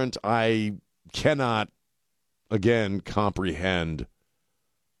parent, I cannot, again, comprehend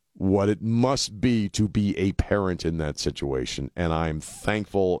what it must be to be a parent in that situation, and I'm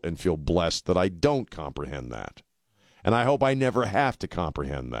thankful and feel blessed that I don't comprehend that. And I hope I never have to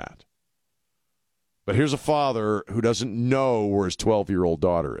comprehend that. But here's a father who doesn't know where his 12-year-old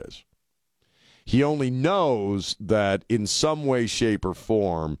daughter is. He only knows that in some way, shape, or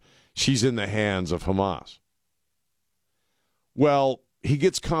form, she's in the hands of Hamas. Well, he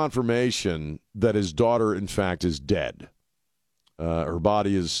gets confirmation that his daughter, in fact, is dead. Her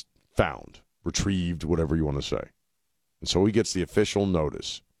body is found, retrieved, whatever you want to say. And so he gets the official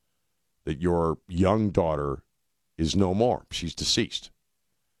notice that your young daughter is no more. She's deceased.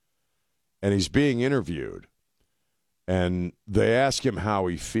 And he's being interviewed, and they ask him how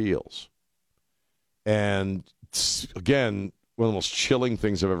he feels. And again, one of the most chilling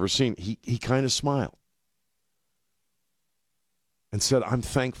things I've ever seen, he kind of smiled and said, I'm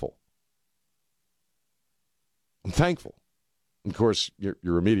thankful. I'm thankful. And of course,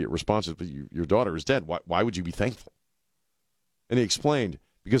 your immediate response is, but your daughter is dead. Why would you be thankful? And he explained,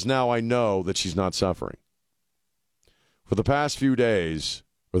 because now I know that she's not suffering. For the past few days,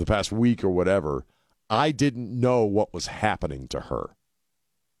 or the past week or whatever, I didn't know what was happening to her.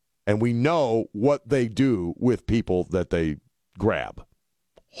 And we know what they do with people that they grab.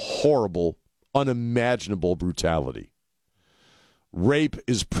 Horrible, unimaginable brutality. Rape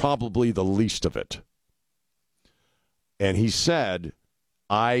is probably the least of it. And he said,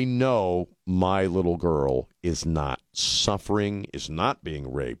 I know my little girl is not suffering, is not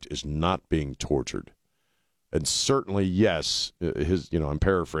being raped, is not being tortured. And certainly, yes, I'm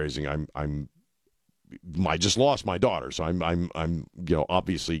paraphrasing. I just lost my daughter, so I'm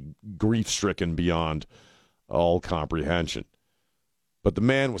obviously grief-stricken beyond all comprehension. But the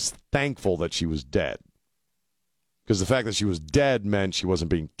man was thankful that she was dead, because the fact that she was dead meant she wasn't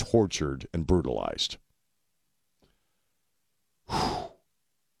being tortured and brutalized.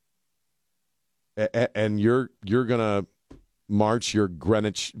 And you're gonna march your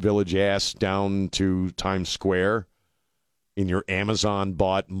Greenwich Village ass down to Times Square in your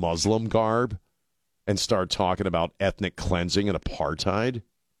Amazon-bought Muslim garb and start talking about ethnic cleansing and apartheid?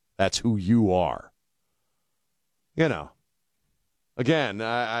 That's who you are. Again,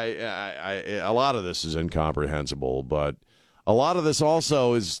 a lot of this is incomprehensible, but a lot of this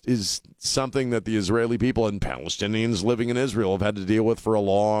also is something that the Israeli people and Palestinians living in Israel have had to deal with for a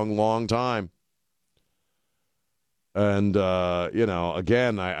long, long time. And,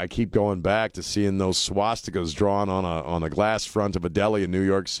 again, I keep going back to seeing those swastikas drawn on a glass front of a deli in New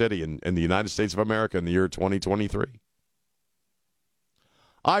York City in the United States of America in the year 2023.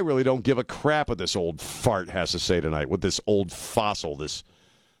 I really don't give a crap what this old fart has to say tonight, what this old fossil, this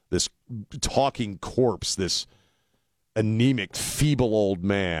talking corpse, this anemic, feeble old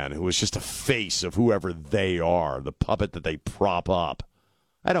man who is just a face of whoever they are, the puppet that they prop up.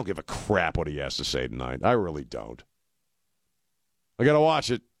 I don't give a crap what he has to say tonight. I really don't. I got to watch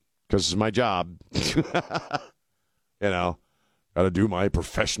it because it's my job. Got to do my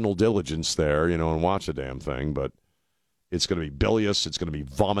professional diligence there, and watch the damn thing. But it's going to be bilious. It's going to be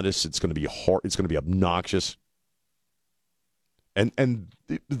vomitous. It's going to be it's going to be obnoxious. And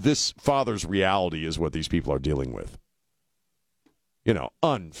this father's reality is what these people are dealing with.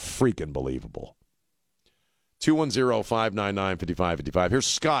 Unfreaking believable. 210-599-5555. Here's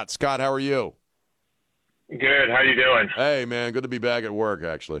Scott. Scott, how are you? Good. How you doing? Hey, man. Good to be back at work,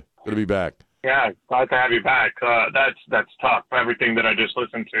 actually. Good to be back. Yeah, glad to have you back. That's tough, everything that I just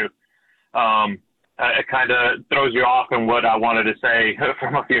listened to. It kind of throws you off in what I wanted to say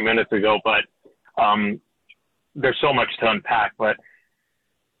from a few minutes ago, but there's so much to unpack. But,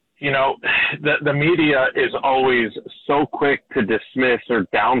 the media is always so quick to dismiss or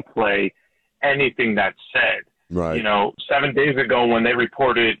downplay anything that's said. Right. 7 days ago when they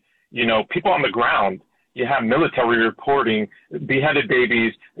reported, people on the ground, you have military reporting beheaded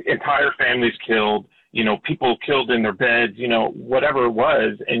babies, entire families killed, people killed in their beds, whatever it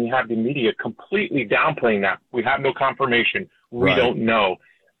was, and you have the media completely downplaying that. We have no confirmation. We don't know.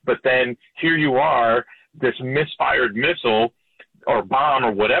 But then here you are, this misfired missile or bomb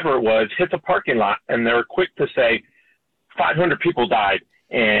or whatever it was hits a parking lot, and they're quick to say 500 people died.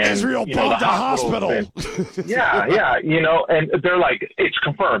 And Israel bombed the hospital. And they're like, it's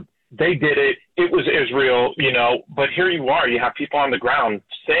confirmed. They did it. It was Israel, but here you are. You have people on the ground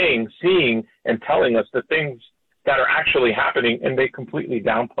saying, seeing, and telling us the things that are actually happening, and they completely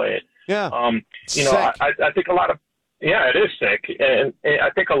downplay it. Yeah. I think a lot of, it is sick. And I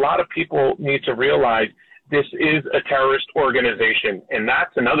think a lot of people need to realize this is a terrorist organization. And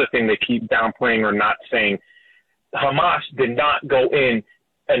that's another thing they keep downplaying or not saying. Hamas did not go in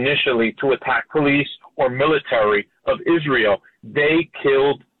initially to attack police or military of Israel. They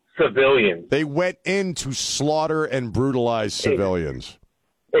killed civilians. They went in to slaughter and brutalize civilians.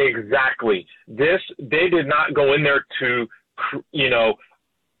 Exactly. They did not go in there to,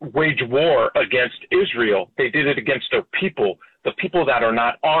 wage war against Israel. They did it against their people, the people that are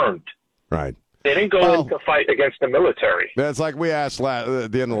not armed. Right. They didn't go in to fight against the military. That's like we asked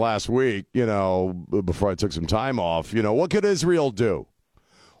at the end of last week, before I took some time off, what could Israel do?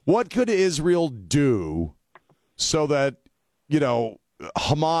 What could Israel do so that,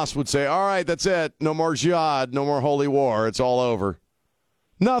 Hamas would say, all right, that's it. No more jihad, no more holy war. It's all over.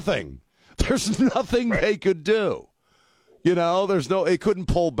 Nothing. There's nothing they could do. It couldn't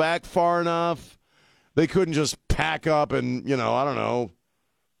pull back far enough. They couldn't just pack up and,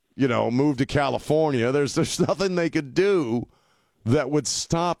 move to California. There's nothing they could do that would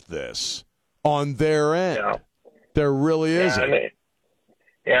stop this on their end. Yeah. There really isn't.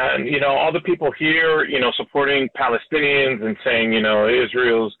 And all the people here, supporting Palestinians and saying,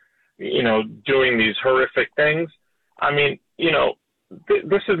 Israel's, doing these horrific things. I mean,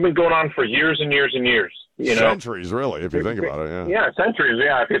 this has been going on for years and years and years. Centuries, really, if you think about it. Yeah. Yeah, centuries.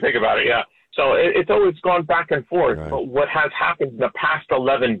 Yeah, if you think about it. Yeah. So it's always gone back and forth. Right. But what has happened in the past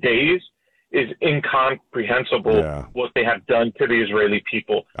 11 days is incomprehensible. What they have done to the Israeli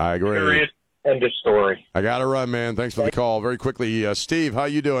people. I agree. Period. End of story. I got to run, man. Thanks for the call. Very quickly, Steve, how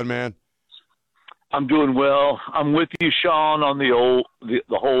you doing, man? I'm doing well. I'm with you, Sean, on the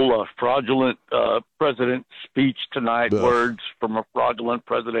whole fraudulent president speech tonight. Ugh. Words from a fraudulent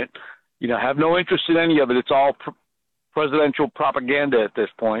president. Have no interest in any of it. It's all presidential propaganda at this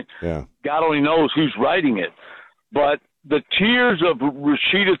point. Yeah. God only knows who's writing it. But the tears of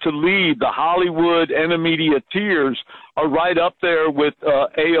Rashida Tlaib, the Hollywood media tears, are right up there with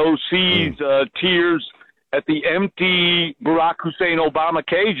AOC's tears at the empty Barack Hussein Obama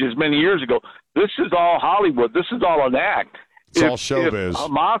cages many years ago. This is all Hollywood. This is all an act. It's all showbiz.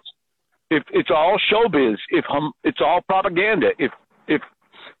 If it's all showbiz, it's all propaganda. If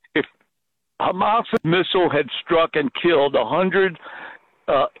Hamas missile had struck and killed 100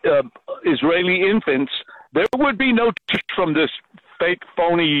 Israeli infants, there would be no tears from this fake,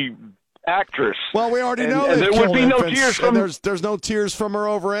 phony actress. Well, we already know and there would be infants, no tears from. There's no tears from her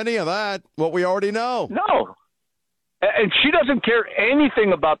over any of that. What we already know. No, and she doesn't care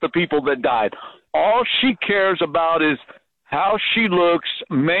anything about the people that died. All she cares about is how she looks,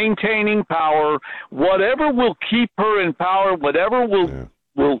 maintaining power. Whatever will keep her in power, whatever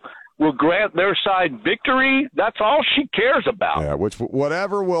will grant their side victory, that's all she cares about. Yeah,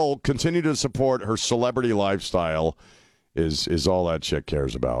 whatever will continue to support her celebrity lifestyle is all that chick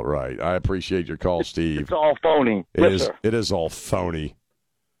cares about. Right. I appreciate your call, Steve. It's all phony. It is all phony.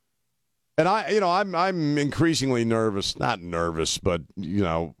 And I'm increasingly nervous, not nervous, but,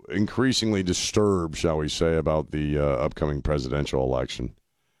 increasingly disturbed, shall we say, about the upcoming presidential election.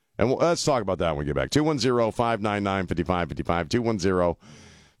 And let's talk about that when we get back. 210-599-5555,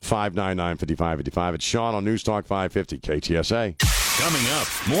 210-599-5555. It's Sean on News Talk 550 KTSA. Coming up,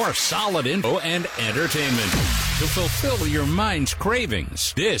 more solid info and entertainment to fulfill your mind's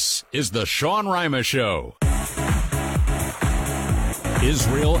cravings. This is the Sean Rima Show.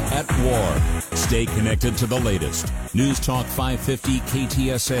 Israel at war. Stay connected to the latest. News Talk 550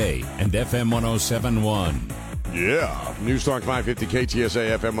 KTSA and FM 1071. Yeah. News Talk 550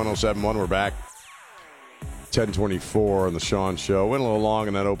 KTSA, FM 1071. We're back. 1024 on the Sean Show. Went a little long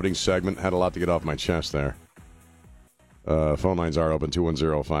in that opening segment. Had a lot to get off my chest there. Phone lines are open,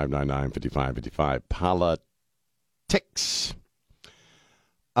 210-599-5555. Politics.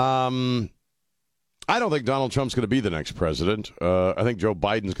 I don't think Donald Trump's going to be the next president. I think Joe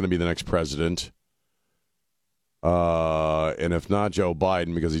Biden's going to be the next president. And if not Joe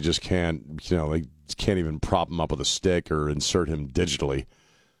Biden, because he just can't, they can't even prop him up with a stick or insert him digitally,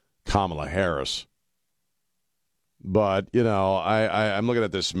 Kamala Harris. But, I'm looking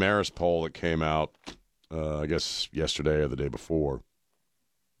at this Marist poll that came out, I guess yesterday or the day before.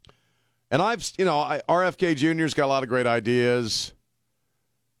 And RFK Jr.'s got a lot of great ideas.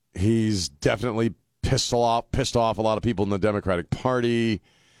 He's definitely pissed off a lot of people in the Democratic Party.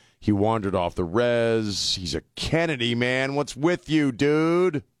 He wandered off the res. He's a Kennedy, man. What's with you,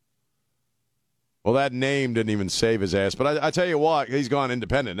 dude? Well, that name didn't even save his ass. But I tell you what, he's gone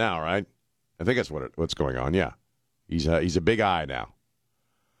independent now, right? I think that's what's going on. Yeah, he's a big eye now.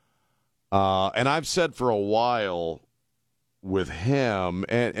 And I've said for a while with him,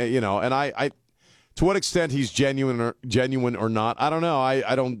 and I to what extent he's genuine or not, I don't know.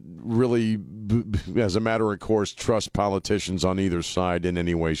 I don't really, as a matter of course, trust politicians on either side in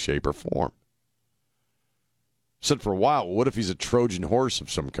any way, shape, or form. Said for a while, well, what if he's a Trojan horse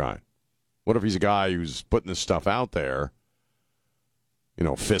of some kind? What if he's a guy who's putting this stuff out there?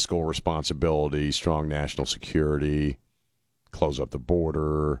 Fiscal responsibility, strong national security, close up the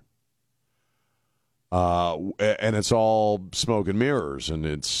border. And it's all smoke and mirrors, and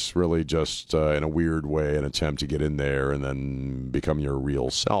it's really just, in a weird way, an attempt to get in there and then become your real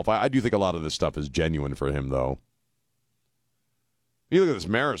self. I do think a lot of this stuff is genuine for him, though. You look at this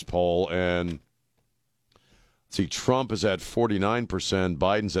Marist poll, and see, Trump is at 49%,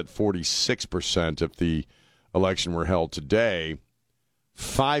 Biden's at 46% if the election were held today.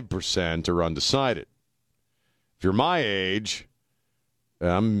 5% are undecided. If you're my age,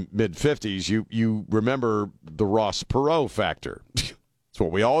 I'm mid-50s, you remember the Ross Perot factor. It's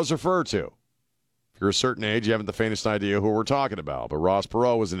what we always refer to. If you're a certain age, you haven't the faintest idea who we're talking about. But Ross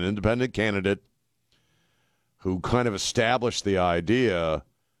Perot was an independent candidate who kind of established the idea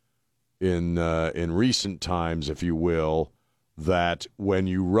in recent times, if you will, that when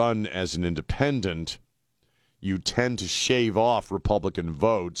you run as an independent, you tend to shave off Republican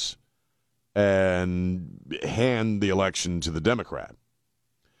votes and hand the election to the Democrat.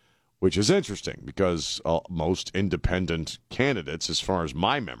 Which is interesting because most independent candidates, as far as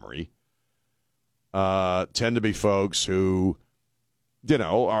my memory, tend to be folks who,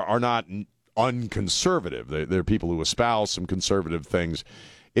 are not unconservative. They're people who espouse some conservative things.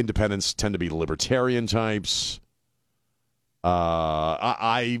 Independents tend to be libertarian types.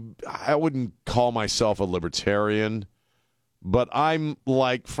 I wouldn't call myself a libertarian, but I'm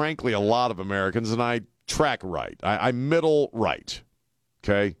like, frankly, a lot of Americans, and I track right. I'm middle right,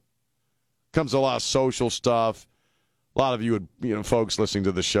 okay? Comes a lot of social stuff. A lot of you would, folks listening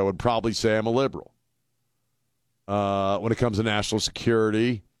to the show would probably say I'm a liberal. When it comes to national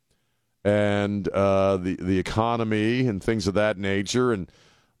security and the economy and things of that nature, and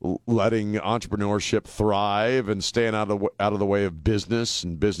letting entrepreneurship thrive and staying out of the way of business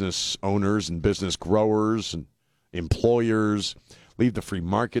and business owners and business growers and employers, leave the free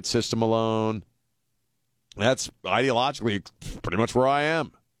market system alone. That's ideologically pretty much where I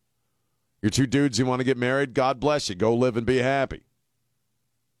am. You're two dudes who want to get married, God bless you. Go live and be happy. I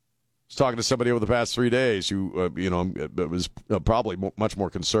was talking to somebody over the past 3 days who, was probably much more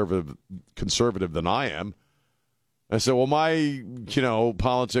conservative than I am. I said, well, my,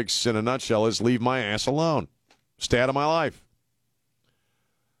 politics in a nutshell is leave my ass alone. Stay out of my life.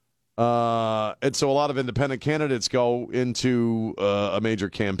 And so a lot of independent candidates go into a major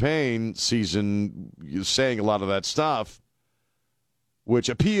campaign season saying a lot of that stuff, which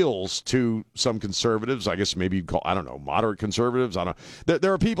appeals to some conservatives. I guess maybe you'd call, moderate conservatives. I don't know.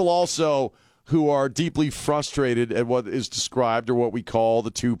 There are people also who are deeply frustrated at what is described or what we call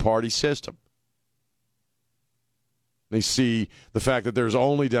the two-party system. They see the fact that there's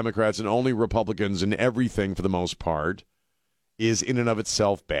only Democrats and only Republicans and everything for the most part is in and of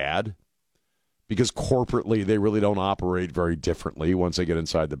itself bad, because corporately they really don't operate very differently once they get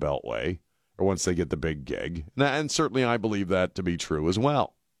inside the Beltway or once they get the big gig. And certainly I believe that to be true as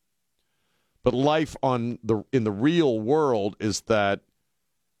well. But life in the real world is that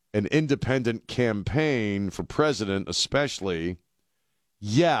an independent campaign for president especially,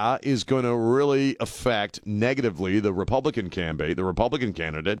 is going to really affect negatively the Republican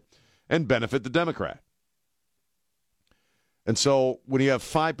candidate, and benefit the Democrat. And so when you have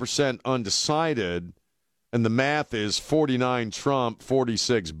 5% undecided and the math is 49 Trump,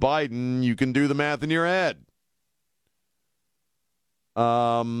 46 Biden, you can do the math in your head.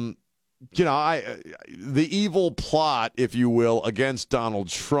 The evil plot, if you will, against Donald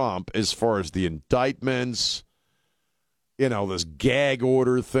Trump as far as the indictments, this gag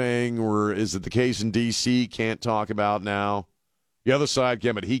order thing, or is it the case in D.C. can't talk about now? The other side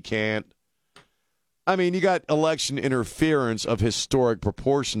can, but he can't. I mean, you got election interference of historic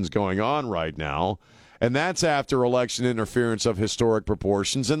proportions going on right now, and that's after election interference of historic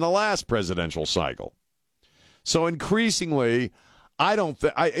proportions in the last presidential cycle. So increasingly, I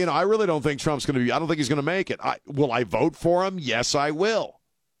really don't think Trump's going to be. I don't think he's going to make it. Will I vote for him? Yes, I will.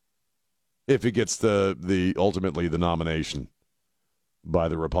 If he gets ultimately the nomination by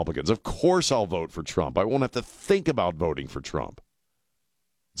the Republicans, of course I'll vote for Trump. I won't have to think about voting for Trump.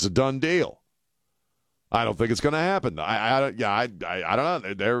 It's a done deal. I don't think it's going to happen. I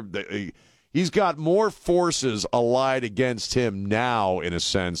don't know. He's got more forces allied against him now, in a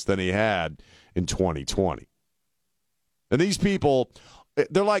sense, than he had in 2020. And these people,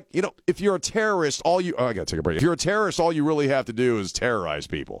 they're like, if you're a terrorist, I got to take a break. If you're a terrorist, all you really have to do is terrorize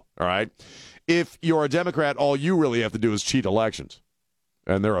people, all right? If you're a Democrat, all you really have to do is cheat elections.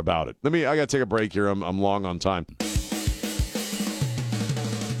 And they're about it. I got to take a break here. I'm long on time.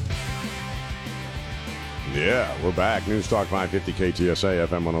 Yeah, we're back. News Talk 550 KTSA,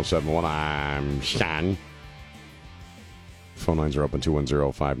 FM 1071. I'm Sean. Phone lines are open,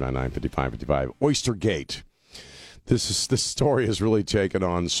 210-599-5555. Oystergate. This story has really taken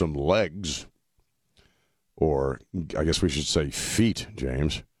on some legs. Or I guess we should say feet,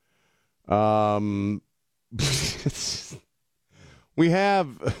 James. We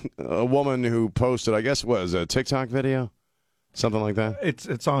have a woman who posted, I guess, a TikTok video? Something like that?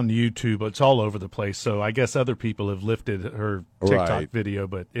 It's on YouTube. It's all over the place. So I guess other people have lifted her TikTok video,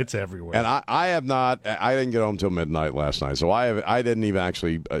 but it's everywhere. And I have not. I didn't get home till midnight last night, so I didn't even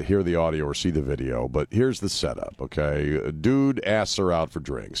actually hear the audio or see the video. But here's the setup. Okay, a dude asks her out for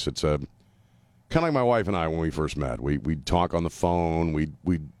drinks. It's kind of like my wife and I when we first met. We talk on the phone.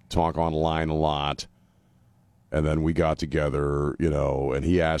 We talk online a lot. And then we got together, and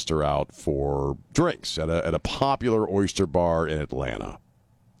he asked her out for drinks at a popular oyster bar in Atlanta.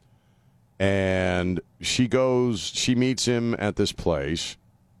 And she meets him at this place,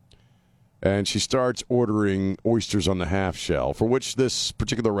 and she starts ordering oysters on the half shell, for which this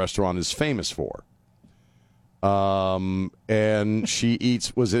particular restaurant is famous for. And she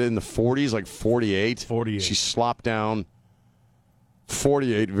eats, was it in the 40s, like 48? 48. She slopped down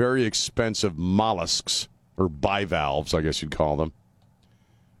 48 very expensive mollusks. Or bivalves, I guess you'd call them.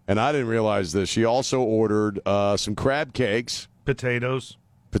 And I didn't realize this. She also ordered some crab cakes. Potatoes.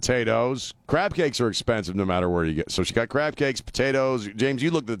 Crab cakes are expensive no matter where you get. So she got crab cakes, potatoes. James, you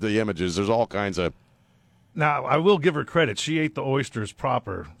looked at the images. There's all kinds of... Now, I will give her credit. She ate the oysters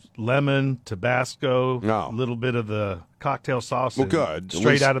proper. Lemon, Tabasco, a little bit of the cocktail sauce. Well, good.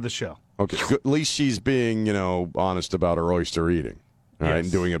 Straight out of the shell. Okay. Good. At least she's being, honest about her oyster eating. All right,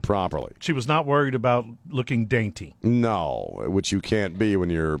 and doing it properly. She was not worried about looking dainty. No, which you can't be when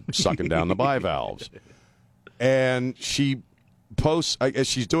you're sucking down the bivalves. And she posts, as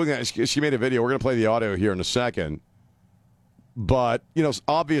she's doing that, she made a video. We're going to play the audio here in a second. But,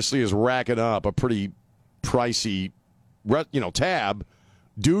 obviously is racking up a pretty pricey, tab.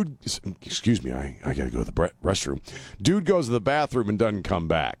 Dude, excuse me, I got to go to the restroom. Dude goes to the bathroom and doesn't come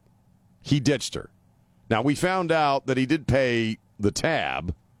back. He ditched her. Now, we found out that he did pay the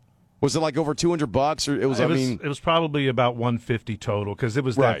tab. Was it like over $200 or it was? It was probably about $150 total because it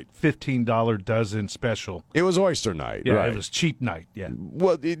was that $15 dozen special. It was oyster night. Yeah, right. It was cheap night. Yeah.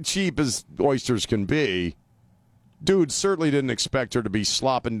 Well, cheap as oysters can be. Dude certainly didn't expect her to be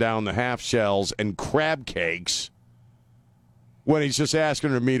slopping down the half shells and crab cakes when he's just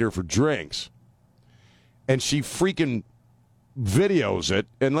asking her to meet her for drinks, and she freaking videos it.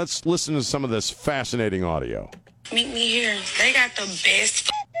 And let's listen to some of this fascinating audio. Meet me here. They got the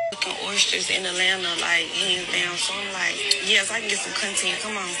best fucking oysters in Atlanta, like hands down. So I'm like, yes, I can get some content.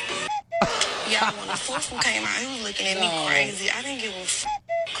 Come on. Y'all, when the fourth one came out, he was looking at me crazy. I didn't give a f***.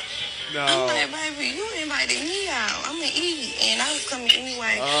 No. I'm like, baby, you invited me out. I'm going to eat. And I was coming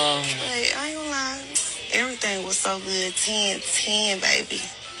anyway. But I ain't gonna lie. Everything was so good. 10, baby.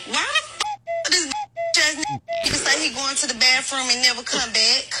 Why the f*** this just nigga say he going to the bathroom and never come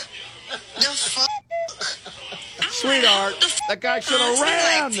back? The fuck? Sweetheart, that guy should have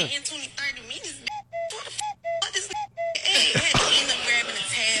ran. Like 10, 20, 30 minutes. What the fuck this nigga had to end up grabbing a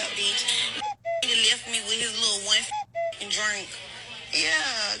tab, bitch. He left me with his little one drink.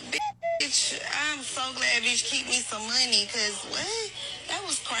 Yeah, bitch. I'm so glad bitch keep me some money, cause what? That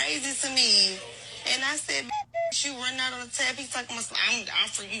was crazy to me. And I said, bitch, you run out on the tab. He's talking about, I'm down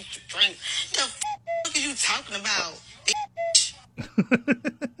for you to drink. The fuck are you talking about, bitch?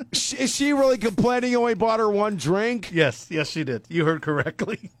 Is she really complaining you only bought her one drink? Yes, she did. You heard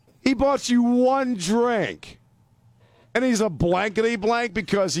correctly. He bought you one drink. And he's a blankety blank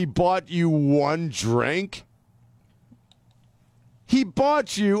because he bought you one drink? He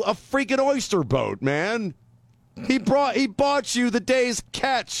bought you a freaking oyster boat, man. He bought you the day's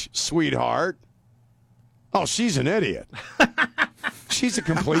catch, sweetheart. Oh, she's an idiot. She's a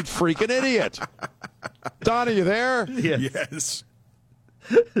complete freaking idiot. Don, are you there? Yes.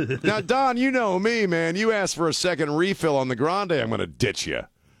 Now, Don, you know me, man. You ask for a second refill on the grande, I'm going to ditch you.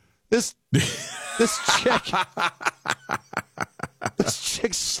 This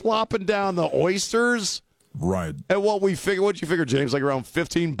chick's slopping down the oysters. Right. And what'd you figure, James? Like around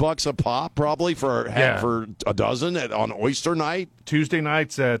 $15 a pop, probably for a dozen on oyster night. Tuesday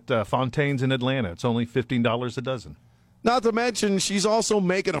nights at Fontaine's in Atlanta. It's only $15 a dozen. Not to mention, she's also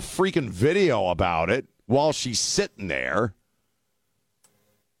making a freaking video about it while she's sitting there.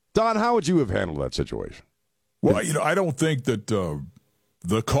 Don, how would you have handled that situation? Well, I don't think that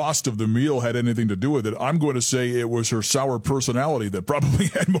the cost of the meal had anything to do with it. I'm going to say it was her sour personality that probably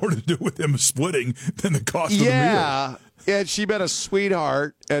had more to do with them splitting than the cost of the meal. Yeah, and she been a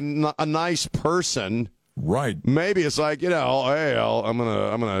sweetheart and a nice person. Right. Maybe it's like, hey, I'm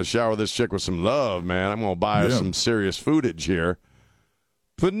gonna shower this chick with some love, man. I'm gonna buy her some serious footage here.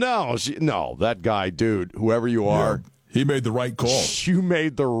 But no, that guy, dude, whoever you are, he made the right call. You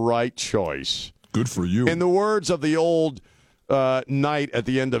made the right choice. Good for you. In the words of the old knight at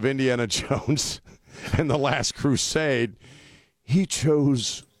the end of Indiana Jones and the Last Crusade, he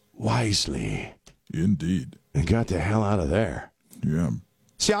chose wisely. Indeed. And got the hell out of there. Yeah.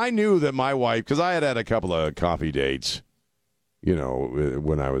 See, I knew that my wife, because I had a couple of coffee dates,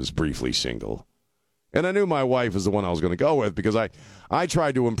 when I was briefly single. And I knew my wife was the one I was going to go with because I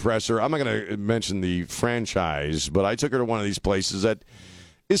tried to impress her. I'm not going to mention the franchise, but I took her to one of these places that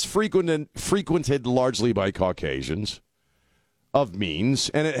is frequented largely by Caucasians of means.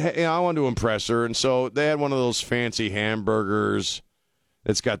 And I wanted to impress her. And so they had one of those fancy hamburgers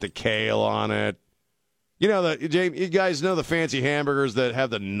that's got the kale on it. You guys know the fancy hamburgers that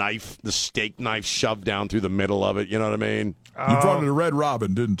have the steak knife shoved down through the middle of it. You know what I mean? You brought it to Red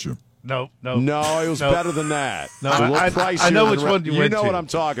Robin, didn't you? No, it was better than that. No, I know which one you went to. You know what I'm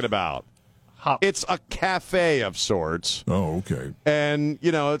talking about. It's a cafe of sorts. Oh, okay. And,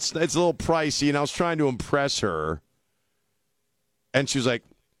 it's a little pricey, and I was trying to impress her. And she was like,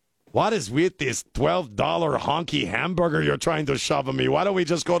 what is with this $12 honky hamburger you're trying to shove at me? Why don't we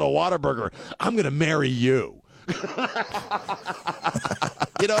just go to Whataburger? I'm going to marry you. You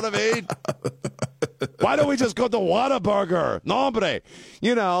know what I mean? Why don't we just go to Whataburger? No, hombre.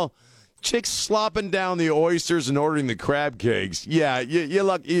 Chicks slopping down the oysters and ordering the crab cakes. Yeah, I'd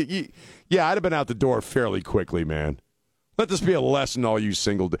have been out the door fairly quickly, man. Let this be a lesson, all you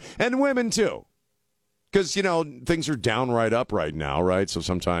single and women too. Because, things are downright up right now, right? So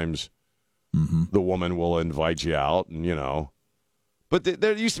sometimes the woman will invite you out, and, But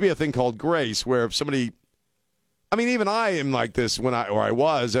there used to be a thing called grace where if somebody, even I am like this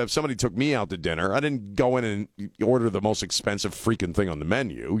if somebody took me out to dinner, I didn't go in and order the most expensive freaking thing on the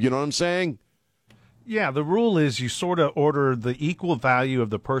menu. You know what I'm saying? Yeah, the rule is you sort of order the equal value of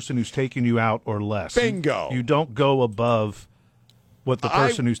the person who's taking you out or less. Bingo. You don't go above what the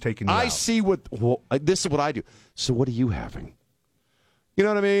person who's taking you out. I see this is what I do. So what are you having? You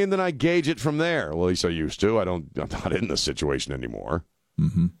know what I mean? Then I gauge it from there. Well, at least I used to. I'm not in this situation anymore.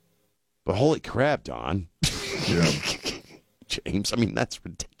 Mm-hmm. But holy crap, Don. Yeah. James, that's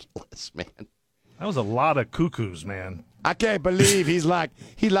ridiculous, man. That was a lot of cuckoos, man. I can't believe he's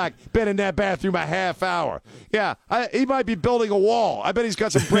been in that bathroom a half hour. Yeah, he might be building a wall. I bet he's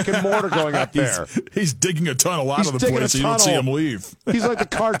got some brick and mortar going up there. He's digging a tunnel out of the place so you don't see him leave. He's like the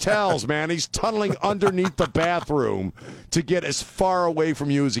cartels, man. He's tunneling underneath the bathroom to get as far away from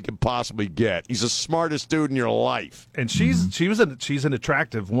you as he can possibly get. He's the smartest dude in your life. And she's an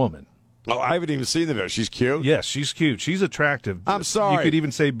attractive woman. Oh, I haven't even seen the video. She's cute? Yes, she's cute. She's attractive. I'm sorry. You could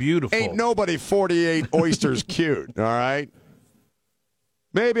even say beautiful. Ain't nobody 48 oysters cute, all right?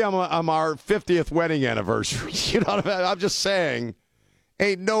 Maybe I'm our 50th wedding anniversary. You know what I'm just saying.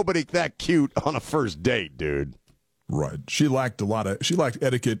 Ain't nobody that cute on a first date, dude. Right. She lacked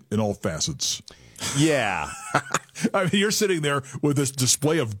etiquette in all facets. Yeah. I mean, you're sitting there with this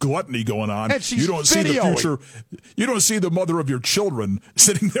display of gluttony going on. And she's you don't see the future. You don't see the mother of your children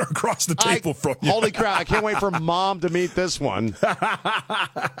sitting there across the table from you. Holy crap. I can't wait for Mom to meet this one.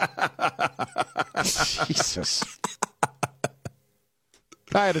 Jesus.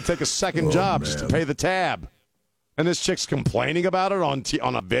 I had to take a second job just to pay the tab. And this chick's complaining about it on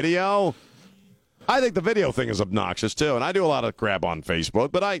a video? I think the video thing is obnoxious, too. And I do a lot of crap on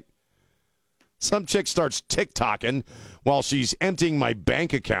Facebook, but some chick starts TikToking while she's emptying my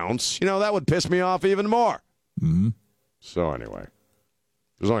bank accounts. You know, that would piss me off even more. Mm-hmm. So anyway,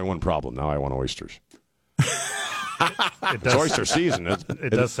 there's only one problem. Now I want oysters. It's oyster season.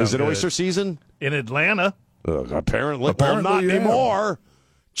 It does sound Is it good. oyster season? In Atlanta. Apparently. Well, not anymore.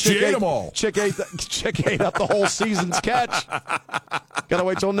 She ate them all. Chick ate up the whole season's catch. Got to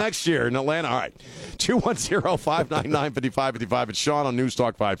wait till next year in Atlanta. All right. 210-599-5555. It's Sean on News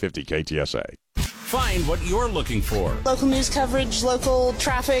Talk 550 KTSA. Find what you're looking for. Local news coverage, local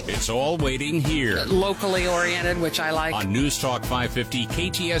traffic. It's all waiting here. Locally oriented, which I like. On News Talk 550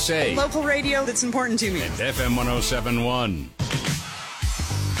 KTSA. Local radio that's important to me. And FM 107.1.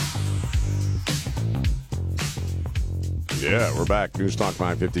 Yeah, we're back. News Talk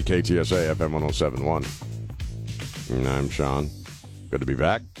 550 KTSA, FM 107.1. And I'm Sean. Good to be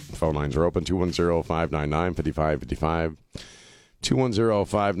back. Phone lines are open, 210-599-5555.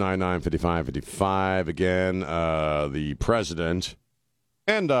 210-599-5555. Again, the president,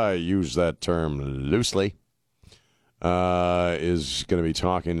 and I use that term loosely, is going to be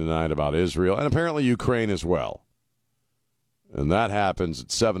talking tonight about Israel and apparently Ukraine as well. And that happens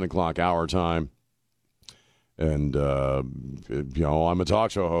at 7 o'clock our time. And, I'm a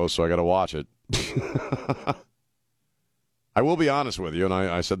talk show host, so I got to watch it. I will be honest with you, and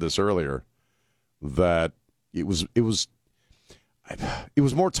I said this earlier, that it was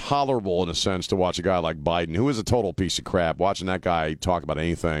more tolerable in a sense to watch a guy like Biden, who is a total piece of crap. Watching that guy talk about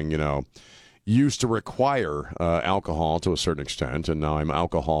anything, used to require alcohol to a certain extent, and now I'm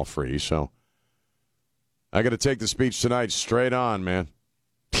alcohol free. So I got to take the speech tonight straight on, man.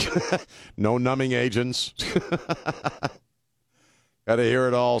 No numbing agents. Got to hear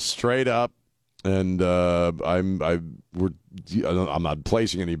it all straight up. And I'm not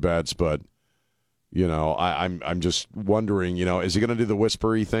placing any bets, but I'm just wondering, is he going to do the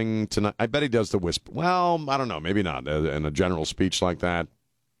whispery thing tonight? I bet he does the whisper. Well, I don't know, maybe not. In a general speech like that,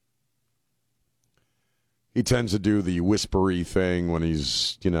 he tends to do the whispery thing when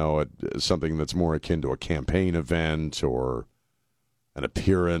he's, at something that's more akin to a campaign event or an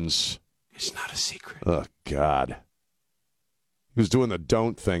appearance. It's not a secret. Oh, God. He was doing the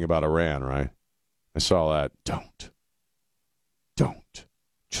don't thing about Iran, right? I saw that. Don't.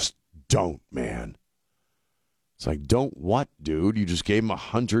 Just don't, man. It's like, don't what, dude? You just gave him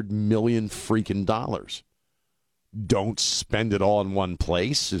 $100 million freaking dollars. Don't spend it all in one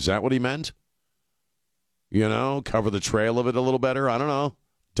place? Is that what he meant? Cover the trail of it a little better? I don't know.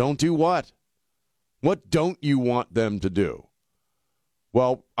 Don't do what? What don't you want them to do?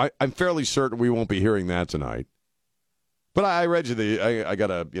 Well, I'm fairly certain we won't be hearing that tonight. But I read you I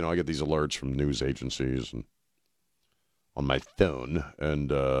got these alerts from news agencies and on my phone,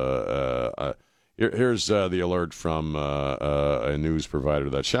 and here's the alert from a news provider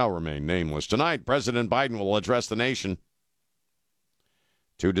that shall remain nameless. Tonight, President Biden will address the nation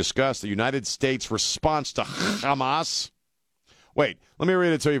to discuss the United States response to Hamas. Wait, let me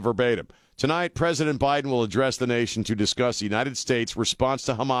read it to you verbatim. Tonight, President Biden will address the nation to discuss the United States' response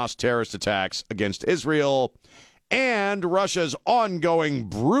to Hamas terrorist attacks against Israel and Russia's ongoing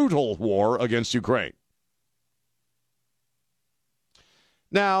brutal war against Ukraine.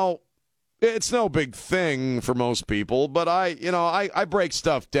 Now, it's no big thing for most people, but I break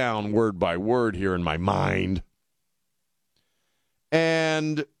stuff down word by word here in my mind.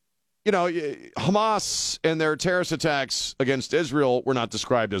 And, Hamas and their terrorist attacks against Israel were not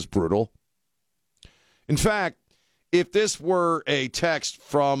described as brutal. In fact, if this were a text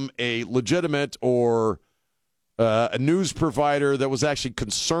from a legitimate or a news provider that was actually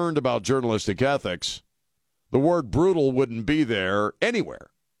concerned about journalistic ethics, the word brutal wouldn't be there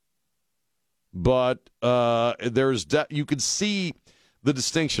anywhere. But you can see the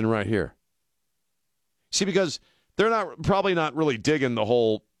distinction right here. See, because they're probably not really digging the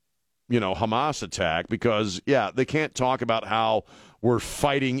whole, Hamas attack because, they can't talk about how we're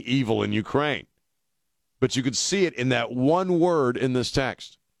fighting evil in Ukraine. But you could see it in that one word in this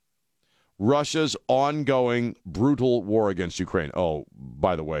text. Russia's ongoing brutal war against Ukraine. Oh,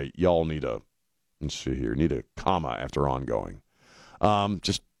 by the way, y'all need a comma after ongoing.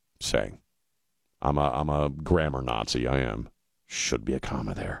 Just saying. I'm a grammar Nazi. I am. Should be a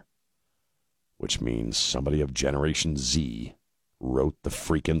comma there. Which means somebody of Generation Z wrote the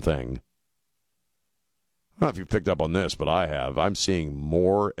freaking thing. I don't know if you picked up on this, but I have. I'm seeing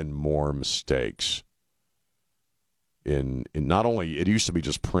more and more mistakes in not only, it used to be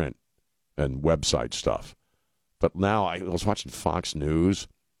just print and website stuff, but now I was watching Fox News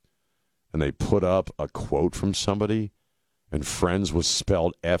and they put up a quote from somebody and friends was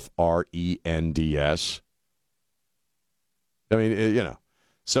spelled Friends. I mean,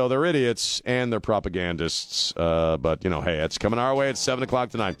 so they're idiots and they're propagandists. But, hey, it's coming our way at 7 o'clock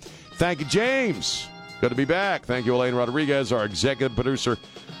tonight. Thank you, James. Good to be back. Thank you, Elaine Rodriguez, our executive producer,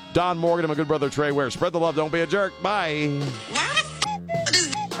 Don Morgan, and my good brother, Trey Ware. Spread the love. Don't be a jerk. Bye. Why the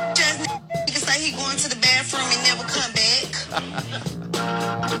this just nigga say he going to the bathroom and never come back?